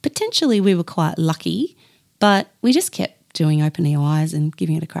us. Potentially we were quite lucky, but we just kept doing open EOIs and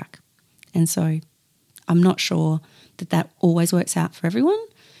giving it a crack. And so I'm not sure that always works out for everyone.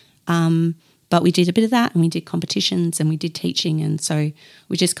 But we did a bit of that, and we did competitions, and we did teaching, and so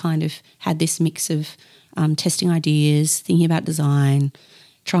we just kind of had this mix of testing ideas, thinking about design,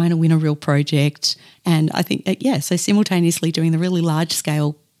 trying to win a real project, and I think so simultaneously doing the really large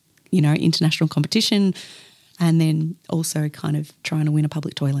scale, international competition, and then also kind of trying to win a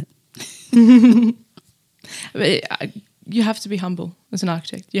public toilet. You have to be humble as an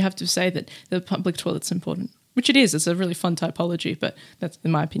architect. You have to say that the public toilet's important. Which it is. It's a really fun typology, but that's,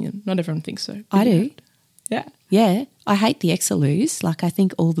 in my opinion, not everyone thinks so. I do. Yeah. Yeah. I hate the Exeloos. Like, I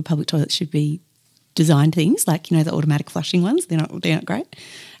think all the public toilets should be designed things, like, the automatic flushing ones. They're not great.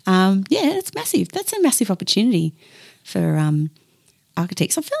 It's massive. That's a massive opportunity for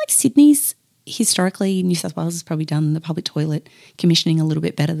architects. I feel like Sydney's historically, New South Wales has probably done the public toilet commissioning a little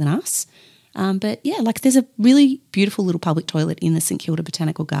bit better than us. But there's a really beautiful little public toilet in the St Kilda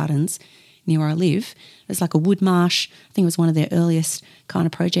Botanical Gardens near where I live. It's like a wood marsh. I think it was one of their earliest kind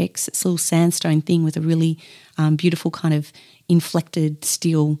of projects. It's a little sandstone thing with a really beautiful kind of inflected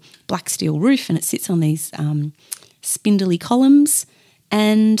black steel roof, and it sits on these spindly columns.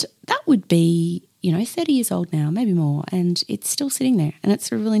 And that would be, 30 years old now, maybe more, and it's still sitting there. And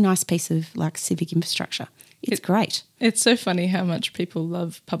it's a really nice piece of like civic infrastructure. It's great. It's so funny how much people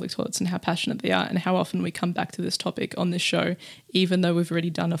love public toilets and how passionate they are, and how often we come back to this topic on this show, even though we've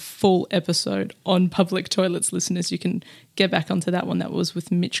already done a full episode on public toilets. Listeners, you can get back onto that one. That was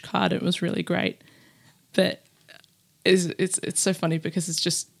with Mitch Carter. It was really great. But it's so funny because it's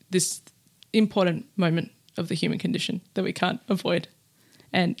just this important moment of the human condition that we can't avoid.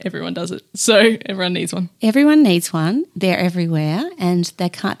 And everyone does it. So everyone needs one. Everyone needs one. They're everywhere, and they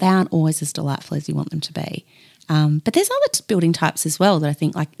aren't always as delightful as you want them to be. But there's other building types as well that I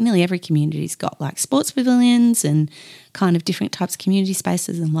think like nearly every community's got, like sports pavilions and kind of different types of community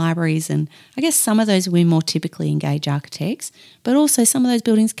spaces and libraries. And I guess some of those we more typically engage architects, but also some of those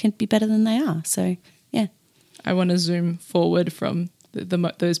buildings can be better than they are. So, yeah. I want to zoom forward from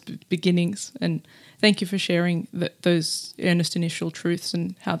those beginnings, and thank you for sharing those earnest initial truths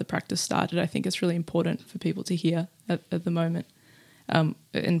and how the practice started. I think it's really important for people to hear at the moment,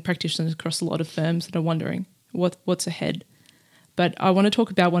 and practitioners across a lot of firms that are wondering what's ahead. But I want to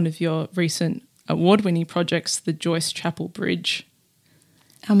talk about one of your recent award-winning projects, the Joyce Chapel Bridge.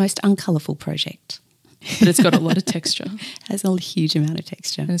 Our most uncolourful project. But it's got a lot of texture. Has a huge amount of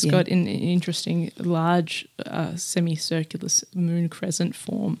texture. And it's got an interesting, large, semicircular moon crescent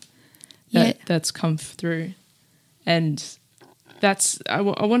form that's come through. And that's I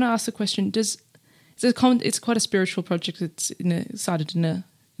want to ask the question, it's quite a spiritual project. It's started in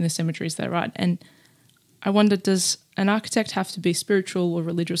a cemetery, is that right? And I wonder, does an architect have to be spiritual or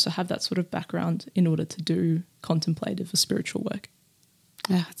religious or have that sort of background in order to do contemplative or spiritual work?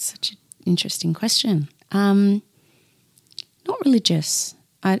 Oh, it's such an interesting question. Not religious.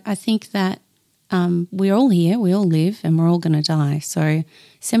 I think that we're all here, we all live, and we're all going to die. So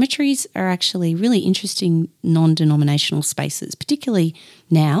cemeteries are actually really interesting non-denominational spaces, particularly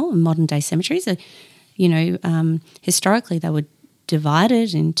now, modern-day cemeteries. Historically they were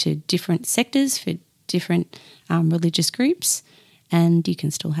divided into different sectors for different religious groups, and you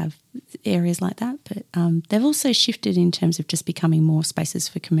can still have areas like that. But they've also shifted in terms of just becoming more spaces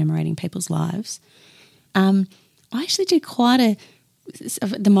for commemorating people's lives. I actually did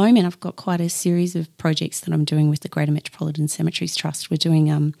at the moment I've got quite a series of projects that I'm doing with the Greater Metropolitan Cemeteries Trust. We're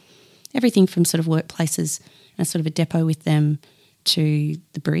doing everything from sort of workplaces and sort of a depot with them to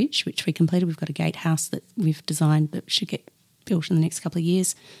the bridge, which we completed. We've got a gatehouse that we've designed that should get built in the next couple of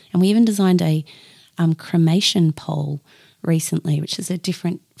years. And we even designed a cremation pole recently, which is a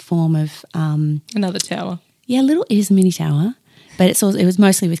different form of... another tower. Yeah, it is a mini tower. But it was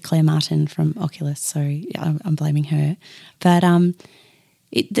mostly with Claire Martin from Oculus, so I'm blaming her. But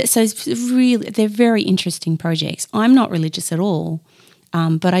so it's really, they're very interesting projects. I'm not religious at all,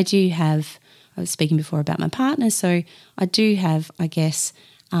 but I do have, I was speaking before about my partner, so I do have, I guess...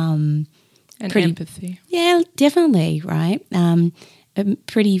 empathy. Yeah, definitely, right? A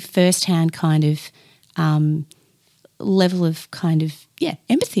pretty first-hand kind of level of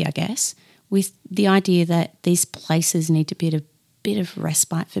empathy, I guess, with the idea that these places need to be a bit of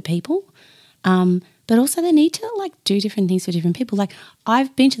respite for people, but also they need to do different things for different people.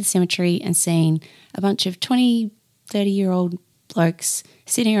 I've been to the cemetery and seen a bunch of 20, 30-year-old blokes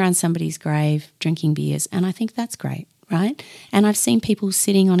sitting around somebody's grave drinking beers, and I think that's great, right? And I've seen people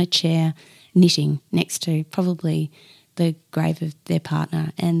sitting on a chair knitting next to probably the grave of their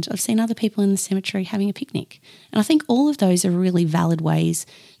partner, and I've seen other people in the cemetery having a picnic. And I think all of those are really valid ways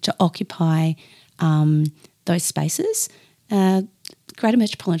to occupy those spaces. Greater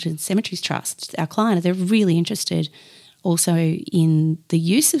Metropolitan Cemeteries Trust, our client, they're really interested also in the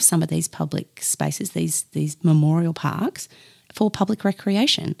use of some of these public spaces, these memorial parks, for public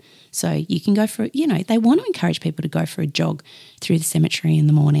recreation. So you can go for, they want to encourage people to go for a jog through the cemetery in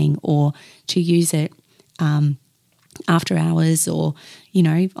the morning, or to use it after hours, or,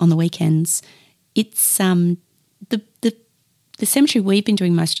 on the weekends. It's the cemetery we've been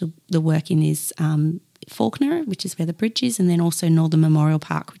doing most of the work in is Faulkner, which is where the bridge is, and then also Northern Memorial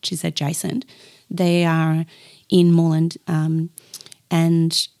Park, which is adjacent. They are in Moreland,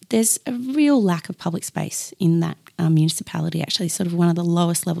 and there's a real lack of public space in that municipality, actually sort of one of the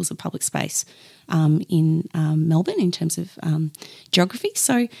lowest levels of public space in Melbourne in terms of geography.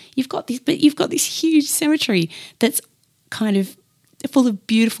 So you've got this huge cemetery that's kind of full of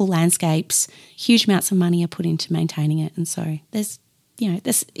beautiful landscapes, huge amounts of money are put into maintaining it, and so there's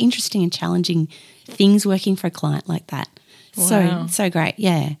interesting and challenging things working for a client like that. Wow. So great,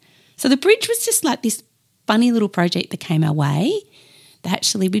 yeah. So the bridge was just like this funny little project that came our way.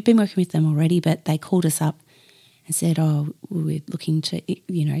 Actually, we'd been working with them already, but they called us up and said, we're looking to,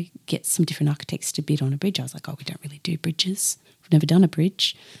 get some different architects to bid on a bridge. I was like, we don't really do bridges. We've never done a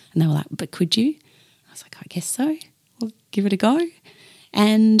bridge. And they were like, but could you? I was like, I guess so. We'll give it a go.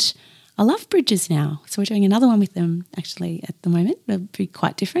 And I love bridges now. So we're doing another one with them actually at the moment. It'll be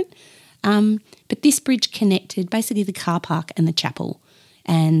quite different. But this bridge connected basically the car park and the chapel,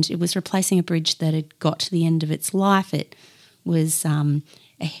 and it was replacing a bridge that had got to the end of its life. It was a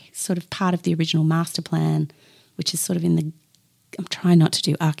sort of part of the original master plan, which is sort of I'm trying not to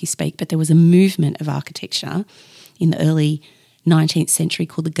do archi-speak, but there was a movement of architecture in the early 19th century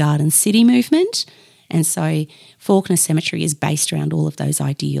called the Garden City movement. And so Faulkner Cemetery is based around all of those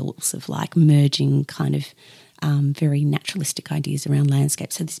ideals of merging kind of very naturalistic ideas around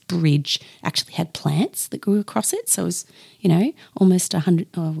landscape. So this bridge actually had plants that grew across it. So it was, almost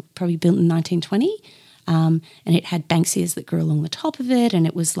 100, probably built in 1920. And it had banksias that grew along the top of it, and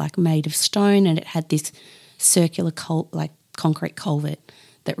it was made of stone, and it had this circular concrete culvert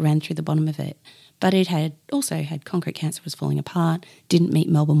that ran through the bottom of it. But it had also had concrete cancer, was falling apart, didn't meet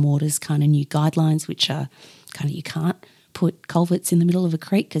Melbourne Water's kind of new guidelines, which are kind of, you can't put culverts in the middle of a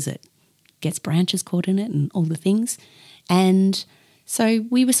creek because it gets branches caught in it and all the things. And so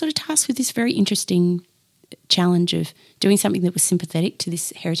we were sort of tasked with this very interesting challenge of doing something that was sympathetic to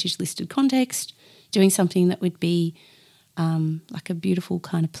this heritage listed context, doing something that would be like a beautiful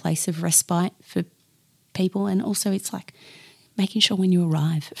kind of place of respite for people. And also it's like making sure when you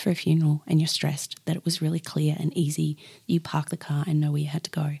arrive for a funeral and you're stressed that it was really clear and easy, you park the car and know where you had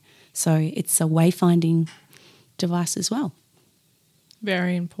to go. So it's a wayfinding device as well.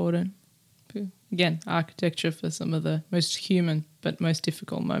 Very important. Again, architecture for some of the most human but most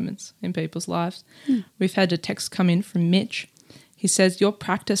difficult moments in people's lives. We've had a text come in from Mitch. He says, your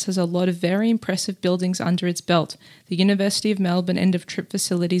practice has a lot of very impressive buildings under its belt. The University of Melbourne end-of-trip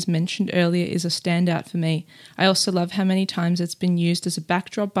facilities mentioned earlier is a standout for me. I also love how many times it's been used as a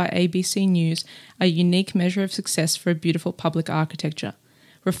backdrop by ABC News, a unique measure of success for a beautiful public architecture.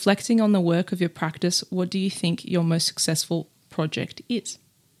 Reflecting on the work of your practice, what do you think your most successful project is?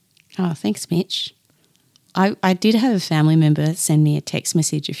 Oh, thanks, Mitch. I did have a family member send me a text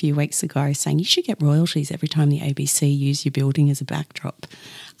message a few weeks ago saying you should get royalties every time the ABC use your building as a backdrop.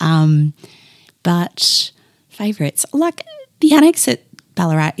 But favourites, like the annex at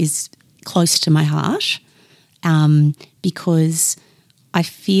Ballarat is close to my heart because I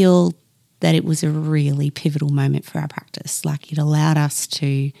feel that it was a really pivotal moment for our practice. Like it allowed us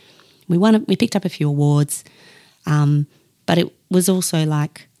to, we picked up a few awards, but it was also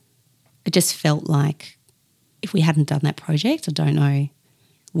like, it just felt like if we hadn't done that project, I don't know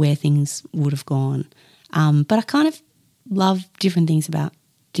where things would have gone. But I kind of love different things about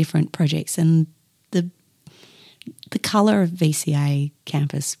different projects, and the colour of VCA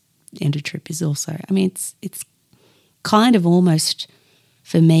campus end of trip is also, I mean, it's kind of almost,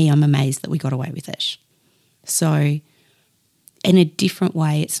 for me, I'm amazed that we got away with it. So in a different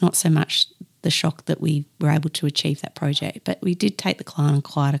way, it's not so much the shock that we were able to achieve that project, but we did take the client on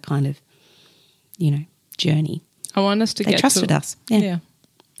quite a kind of, journey. I want us to They trusted us. Yeah.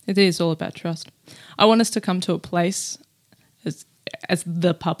 It is all about trust. I want us to come to a place as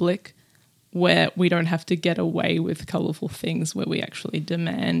the public where we don't have to get away with colourful things, where we actually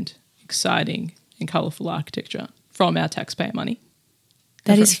demand exciting and colourful architecture from our taxpayer money.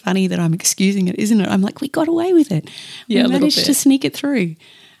 That is funny that I'm excusing it, isn't it? I'm like, we got away with it. Yeah, we managed to sneak it through.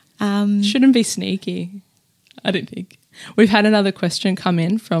 Shouldn't be sneaky, I don't think. We've had another question come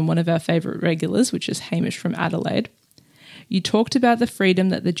in from one of our favourite regulars, which is Hamish from Adelaide. You talked about the freedom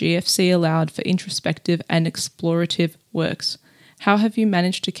that the GFC allowed for introspective and explorative works. How have you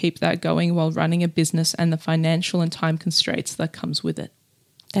managed to keep that going while running a business and the financial and time constraints that comes with it?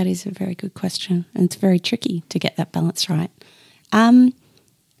 That is a very good question, and it's very tricky to get that balance right.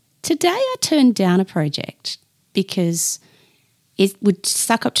 Today I turned down a project because it would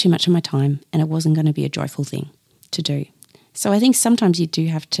suck up too much of my time and it wasn't going to be a joyful thing to do. So I think sometimes you do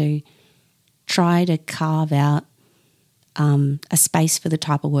have to try to carve out a space for the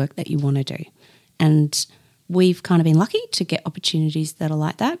type of work that you want to do. And we've kind of been lucky to get opportunities that are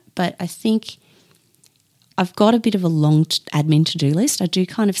like that. But I think I've got a bit of a long admin to-do list. I do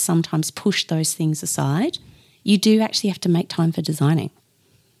kind of sometimes push those things aside. You do actually have to make time for designing.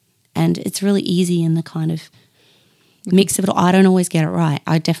 And it's really easy in the kind of mix of it all. I don't always get it right.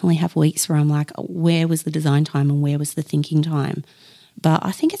 I definitely have weeks where I'm like, where was the design time and where was the thinking time? But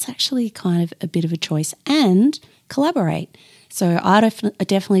I think it's actually kind of a bit of a choice, and collaborate. So I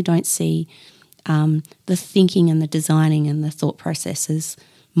definitely don't see the thinking and the designing and the thought processes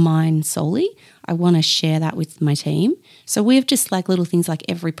mine solely. I want to share that with my team. So we have just like little things like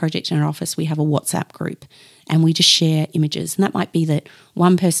every project in our office, we have a WhatsApp group and we just share images. And that might be that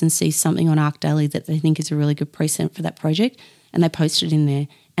one person sees something on ArcDaily that they think is a really good precedent for that project and they post it in there.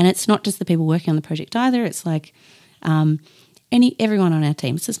 And it's not just the people working on the project either. It's like everyone on our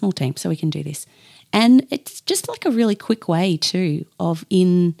team. It's a small team, so we can do this. And it's just like a really quick way too of,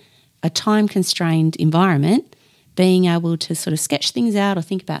 in a time-constrained environment, being able to sort of sketch things out or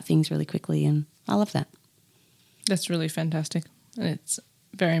think about things really quickly, and I love that. That's really fantastic, and it's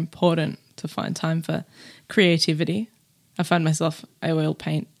very important to find time for creativity. I find myself, I oil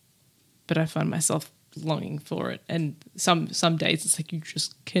paint, but I find myself longing for it, and some days it's like you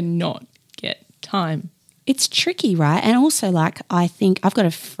just cannot get time. It's tricky, right? And also, like, I think I've got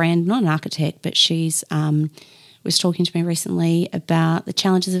a friend, not an architect, but she's was talking to me recently about the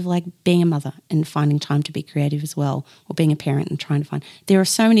challenges of like being a mother and finding time to be creative as well, or being a parent and trying to find. There are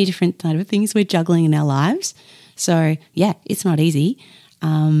so many different kind of things we're juggling in our lives. So yeah, it's not easy.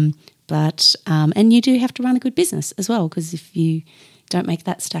 But you do have to run a good business as well, because if you don't make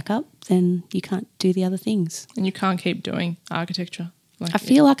that stack up, then you can't do the other things. And you can't keep doing architecture. I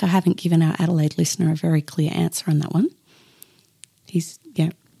feel like I haven't given our Adelaide listener a very clear answer on that one.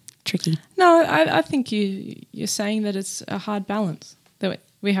 tricky. No, I think you're saying that it's a hard balance that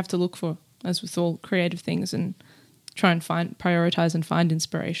we have to look for, as with all creative things, and try and prioritize and find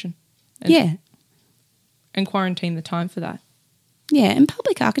inspiration. And quarantine the time for that. Yeah, and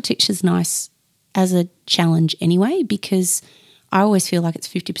public architecture is nice as a challenge anyway, because I always feel like it's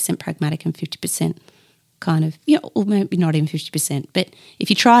 50% pragmatic and 50% kind of, or maybe not even 50%, but if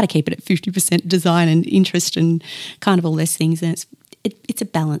you try to keep it at 50% design and interest and kind of all those things, then it's a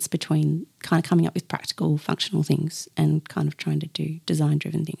balance between kind of coming up with practical, functional things and kind of trying to do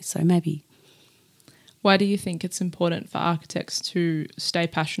design-driven things. So maybe. Why do you think it's important for architects to stay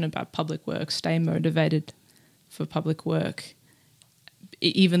passionate about public work, stay motivated for public work,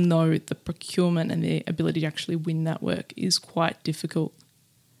 even though the procurement and the ability to actually win that work is quite difficult?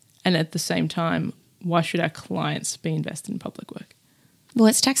 And at the same time, why should our clients be invested in public work? Well,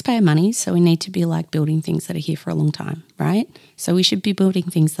 it's taxpayer money, so we need to be like building things that are here for a long time, right? So we should be building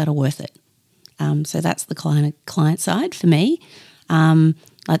things that are worth it. So that's the client side for me.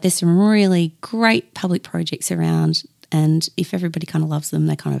 Like there's some really great public projects around, and if everybody kind of loves them,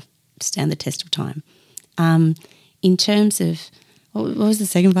 they kind of stand the test of time. In terms of, what was the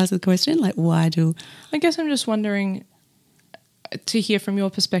second part of the question? Like why do... I guess I'm just wondering to hear from your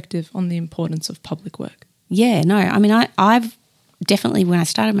perspective on the importance of public work. Yeah, no, I mean, I've definitely, when I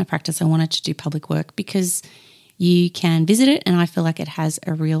started my practice, I wanted to do public work because you can visit it and I feel like it has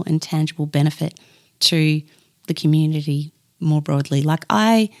a real and tangible benefit to the community more broadly. Like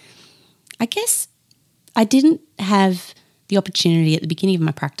I guess I didn't have the opportunity at the beginning of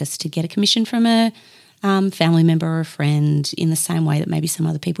my practice to get a commission from a family member or a friend in the same way that maybe some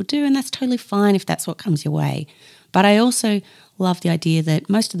other people do, and that's totally fine if that's what comes your way. But I also love the idea that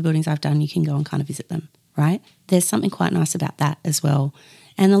most of the buildings I've done, you can go and kind of visit them, right? There's something quite nice about that as well.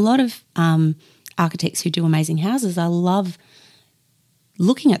 And a lot of architects who do amazing houses, I love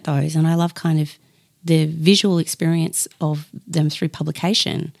looking at those and I love kind of the visual experience of them through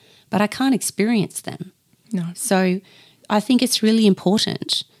publication, but I can't experience them. No. So I think it's really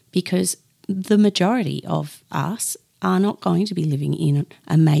important because the majority of us are not going to be living in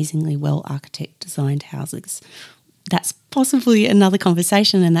amazingly well architect designed houses. That's possibly another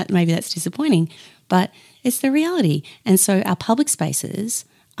conversation and that maybe that's disappointing, but it's the reality. And so our public spaces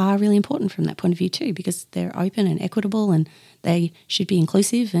are really important from that point of view too, because they're open and equitable and they should be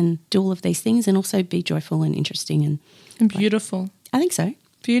inclusive and do all of these things and also be joyful and interesting and beautiful. I think so.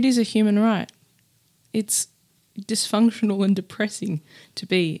 Beauty is a human right. It's dysfunctional and depressing to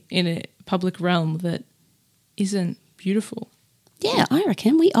be in a public realm that isn't beautiful. Yeah, I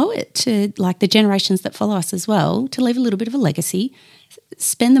reckon we owe it to like the generations that follow us as well to leave a little bit of a legacy,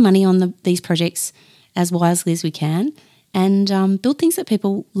 spend the money on these projects as wisely as we can, and build things that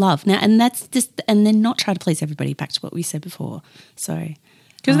people love. Now, and that's just, and then not try to please everybody. Back to what we said before. So,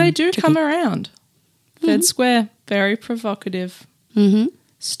 because they do tricky. come around. Fed Square, very provocative. Mm-hmm.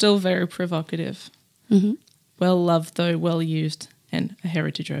 Still very provocative. Mm-hmm. Well loved though, well used, and a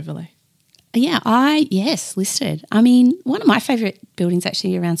heritage overlay. Yeah, listed. I mean, one of my favourite buildings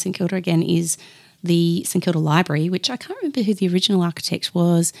actually around St Kilda again is the St Kilda Library, which I can't remember who the original architect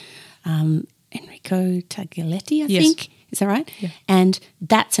was, Enrico Taglialetti, I think. Is that right? Yeah. And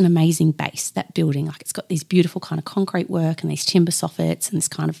that's an amazing base, that building. Like it's got these beautiful kind of concrete work and these timber soffits and this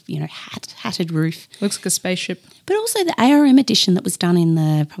kind of, hatted roof. Looks like a spaceship. But also the ARM edition that was done in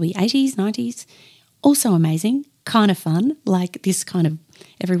the probably 80s, 90s, also amazing, kind of fun, like this kind of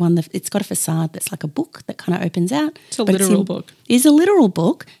it's got a facade that's like a book that kind of opens out. It's a literal book. It's a literal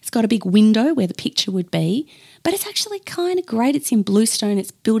book. It's got a big window where the picture would be, but it's actually kind of great. It's in bluestone.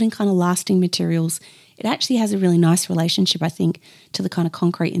 It's building kind of lasting materials. It actually has a really nice relationship, I think, to the kind of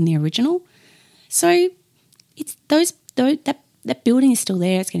concrete in the original. So it's that building is still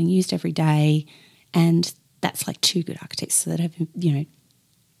there. It's getting used every day, and that's like two good architects that have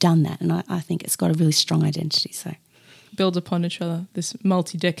done that, and I think it's got a really strong identity. So build upon each other, this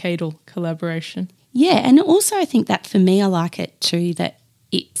multi-decadal collaboration. Yeah, and also I think that for me I like it too that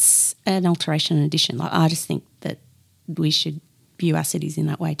it's an alteration and addition. Like I just think that we should view our cities in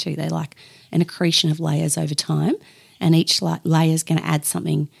that way too. They're like an accretion of layers over time, and each layer is going to add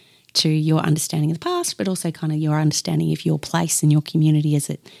something to your understanding of the past, but also kind of your understanding of your place and your community as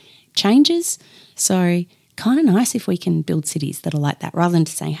it changes. So kind of nice if we can build cities that are like that rather than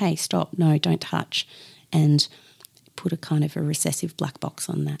to say, hey, stop, no, don't touch, and put a kind of a recessive black box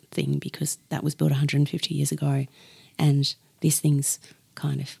on that thing because that was built 150 years ago and this thing's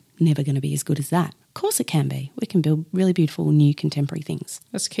kind of never going to be as good as that. Of course it can be. We can build really beautiful new contemporary things.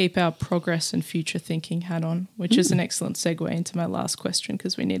 Let's keep our progress and future thinking hat on, which is an excellent segue into my last question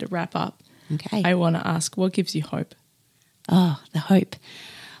because we need to wrap up. Okay. I want to ask, what gives you hope? Oh, the hope.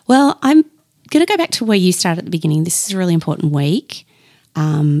 Well, I'm going to go back to where you started at the beginning. This is a really important week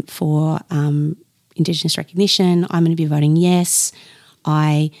for Indigenous recognition. I'm going to be voting yes.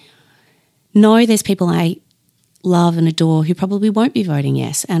 I know there's people I love and adore who probably won't be voting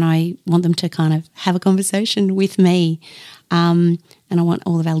yes, and I want them to kind of have a conversation with me. And I want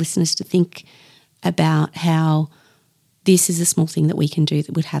all of our listeners to think about how this is a small thing that we can do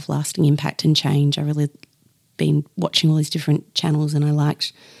that would have lasting impact and change. I really been watching all these different channels, and I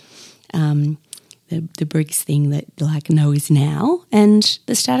liked the Briggs thing that like no is now, and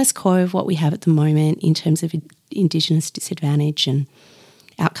the status quo of what we have at the moment in terms of Indigenous disadvantage and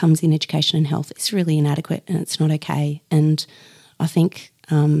outcomes in education and health is really inadequate, and it's not okay. And I think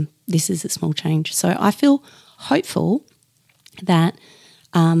this is a small change. So I feel hopeful that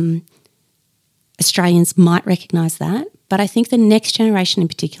Australians might recognise that. But I think the next generation in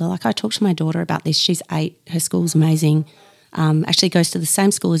particular, like I talked to my daughter about this, she's 8, her school's amazing, actually goes to the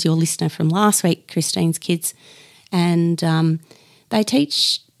same school as your listener from last week, Christine's kids, and they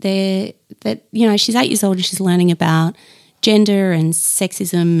teach that she's 8 years old and she's learning about gender and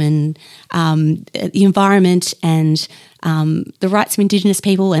sexism and the environment and the rights of Indigenous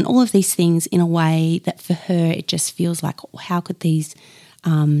people and all of these things in a way that for her it just feels like, how could these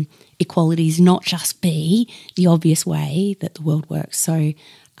equalities not just be the obvious way that the world works. So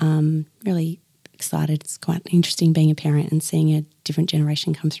really excited. It's quite interesting being a parent and seeing a different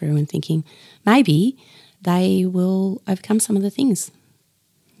generation come through and thinking maybe they will overcome some of the things.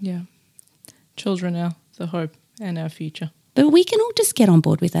 Yeah. Children are the hope and our future. But we can all just get on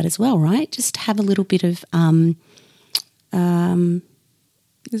board with that as well, right? Just have a little bit of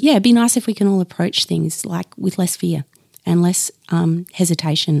it'd be nice if we can all approach things like with less fear and less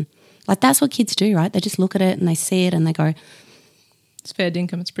hesitation. Like that's what kids do, right? They just look at it and they see it and they go, it's fair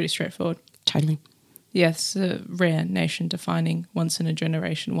dinkum. It's pretty straightforward. Totally. Yes, a rare nation-defining,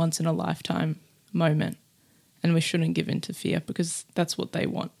 once-in-a-generation, once-in-a-lifetime moment. And we shouldn't give in to fear because that's what they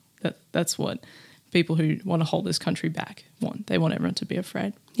want. That's what people who want to hold this country back want. They want everyone to be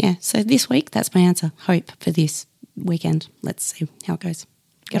afraid. Yeah, so this week, that's my answer. Hope for this weekend. Let's see how it goes.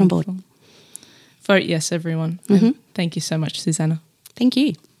 Get Wonderful. on board. Vote yes, everyone. Mm-hmm. And thank you so much, Suzannah. Thank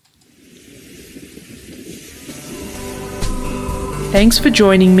you. Thanks for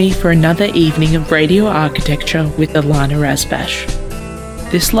joining me for another evening of Radio Architecture with Ilana Razbash.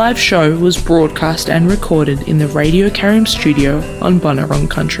 This live show was broadcast and recorded in the Radio Karim studio on Bunurong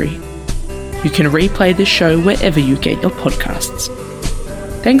country. You can replay this show wherever you get your podcasts.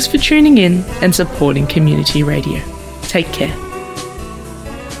 Thanks for tuning in and supporting community radio. Take care.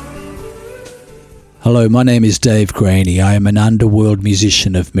 Hello, my name is Dave Graney. I am an underworld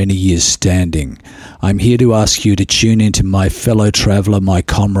musician of many years standing. I'm here to ask you to tune into my fellow traveller, my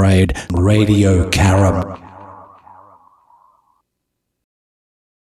comrade, Radio Karim.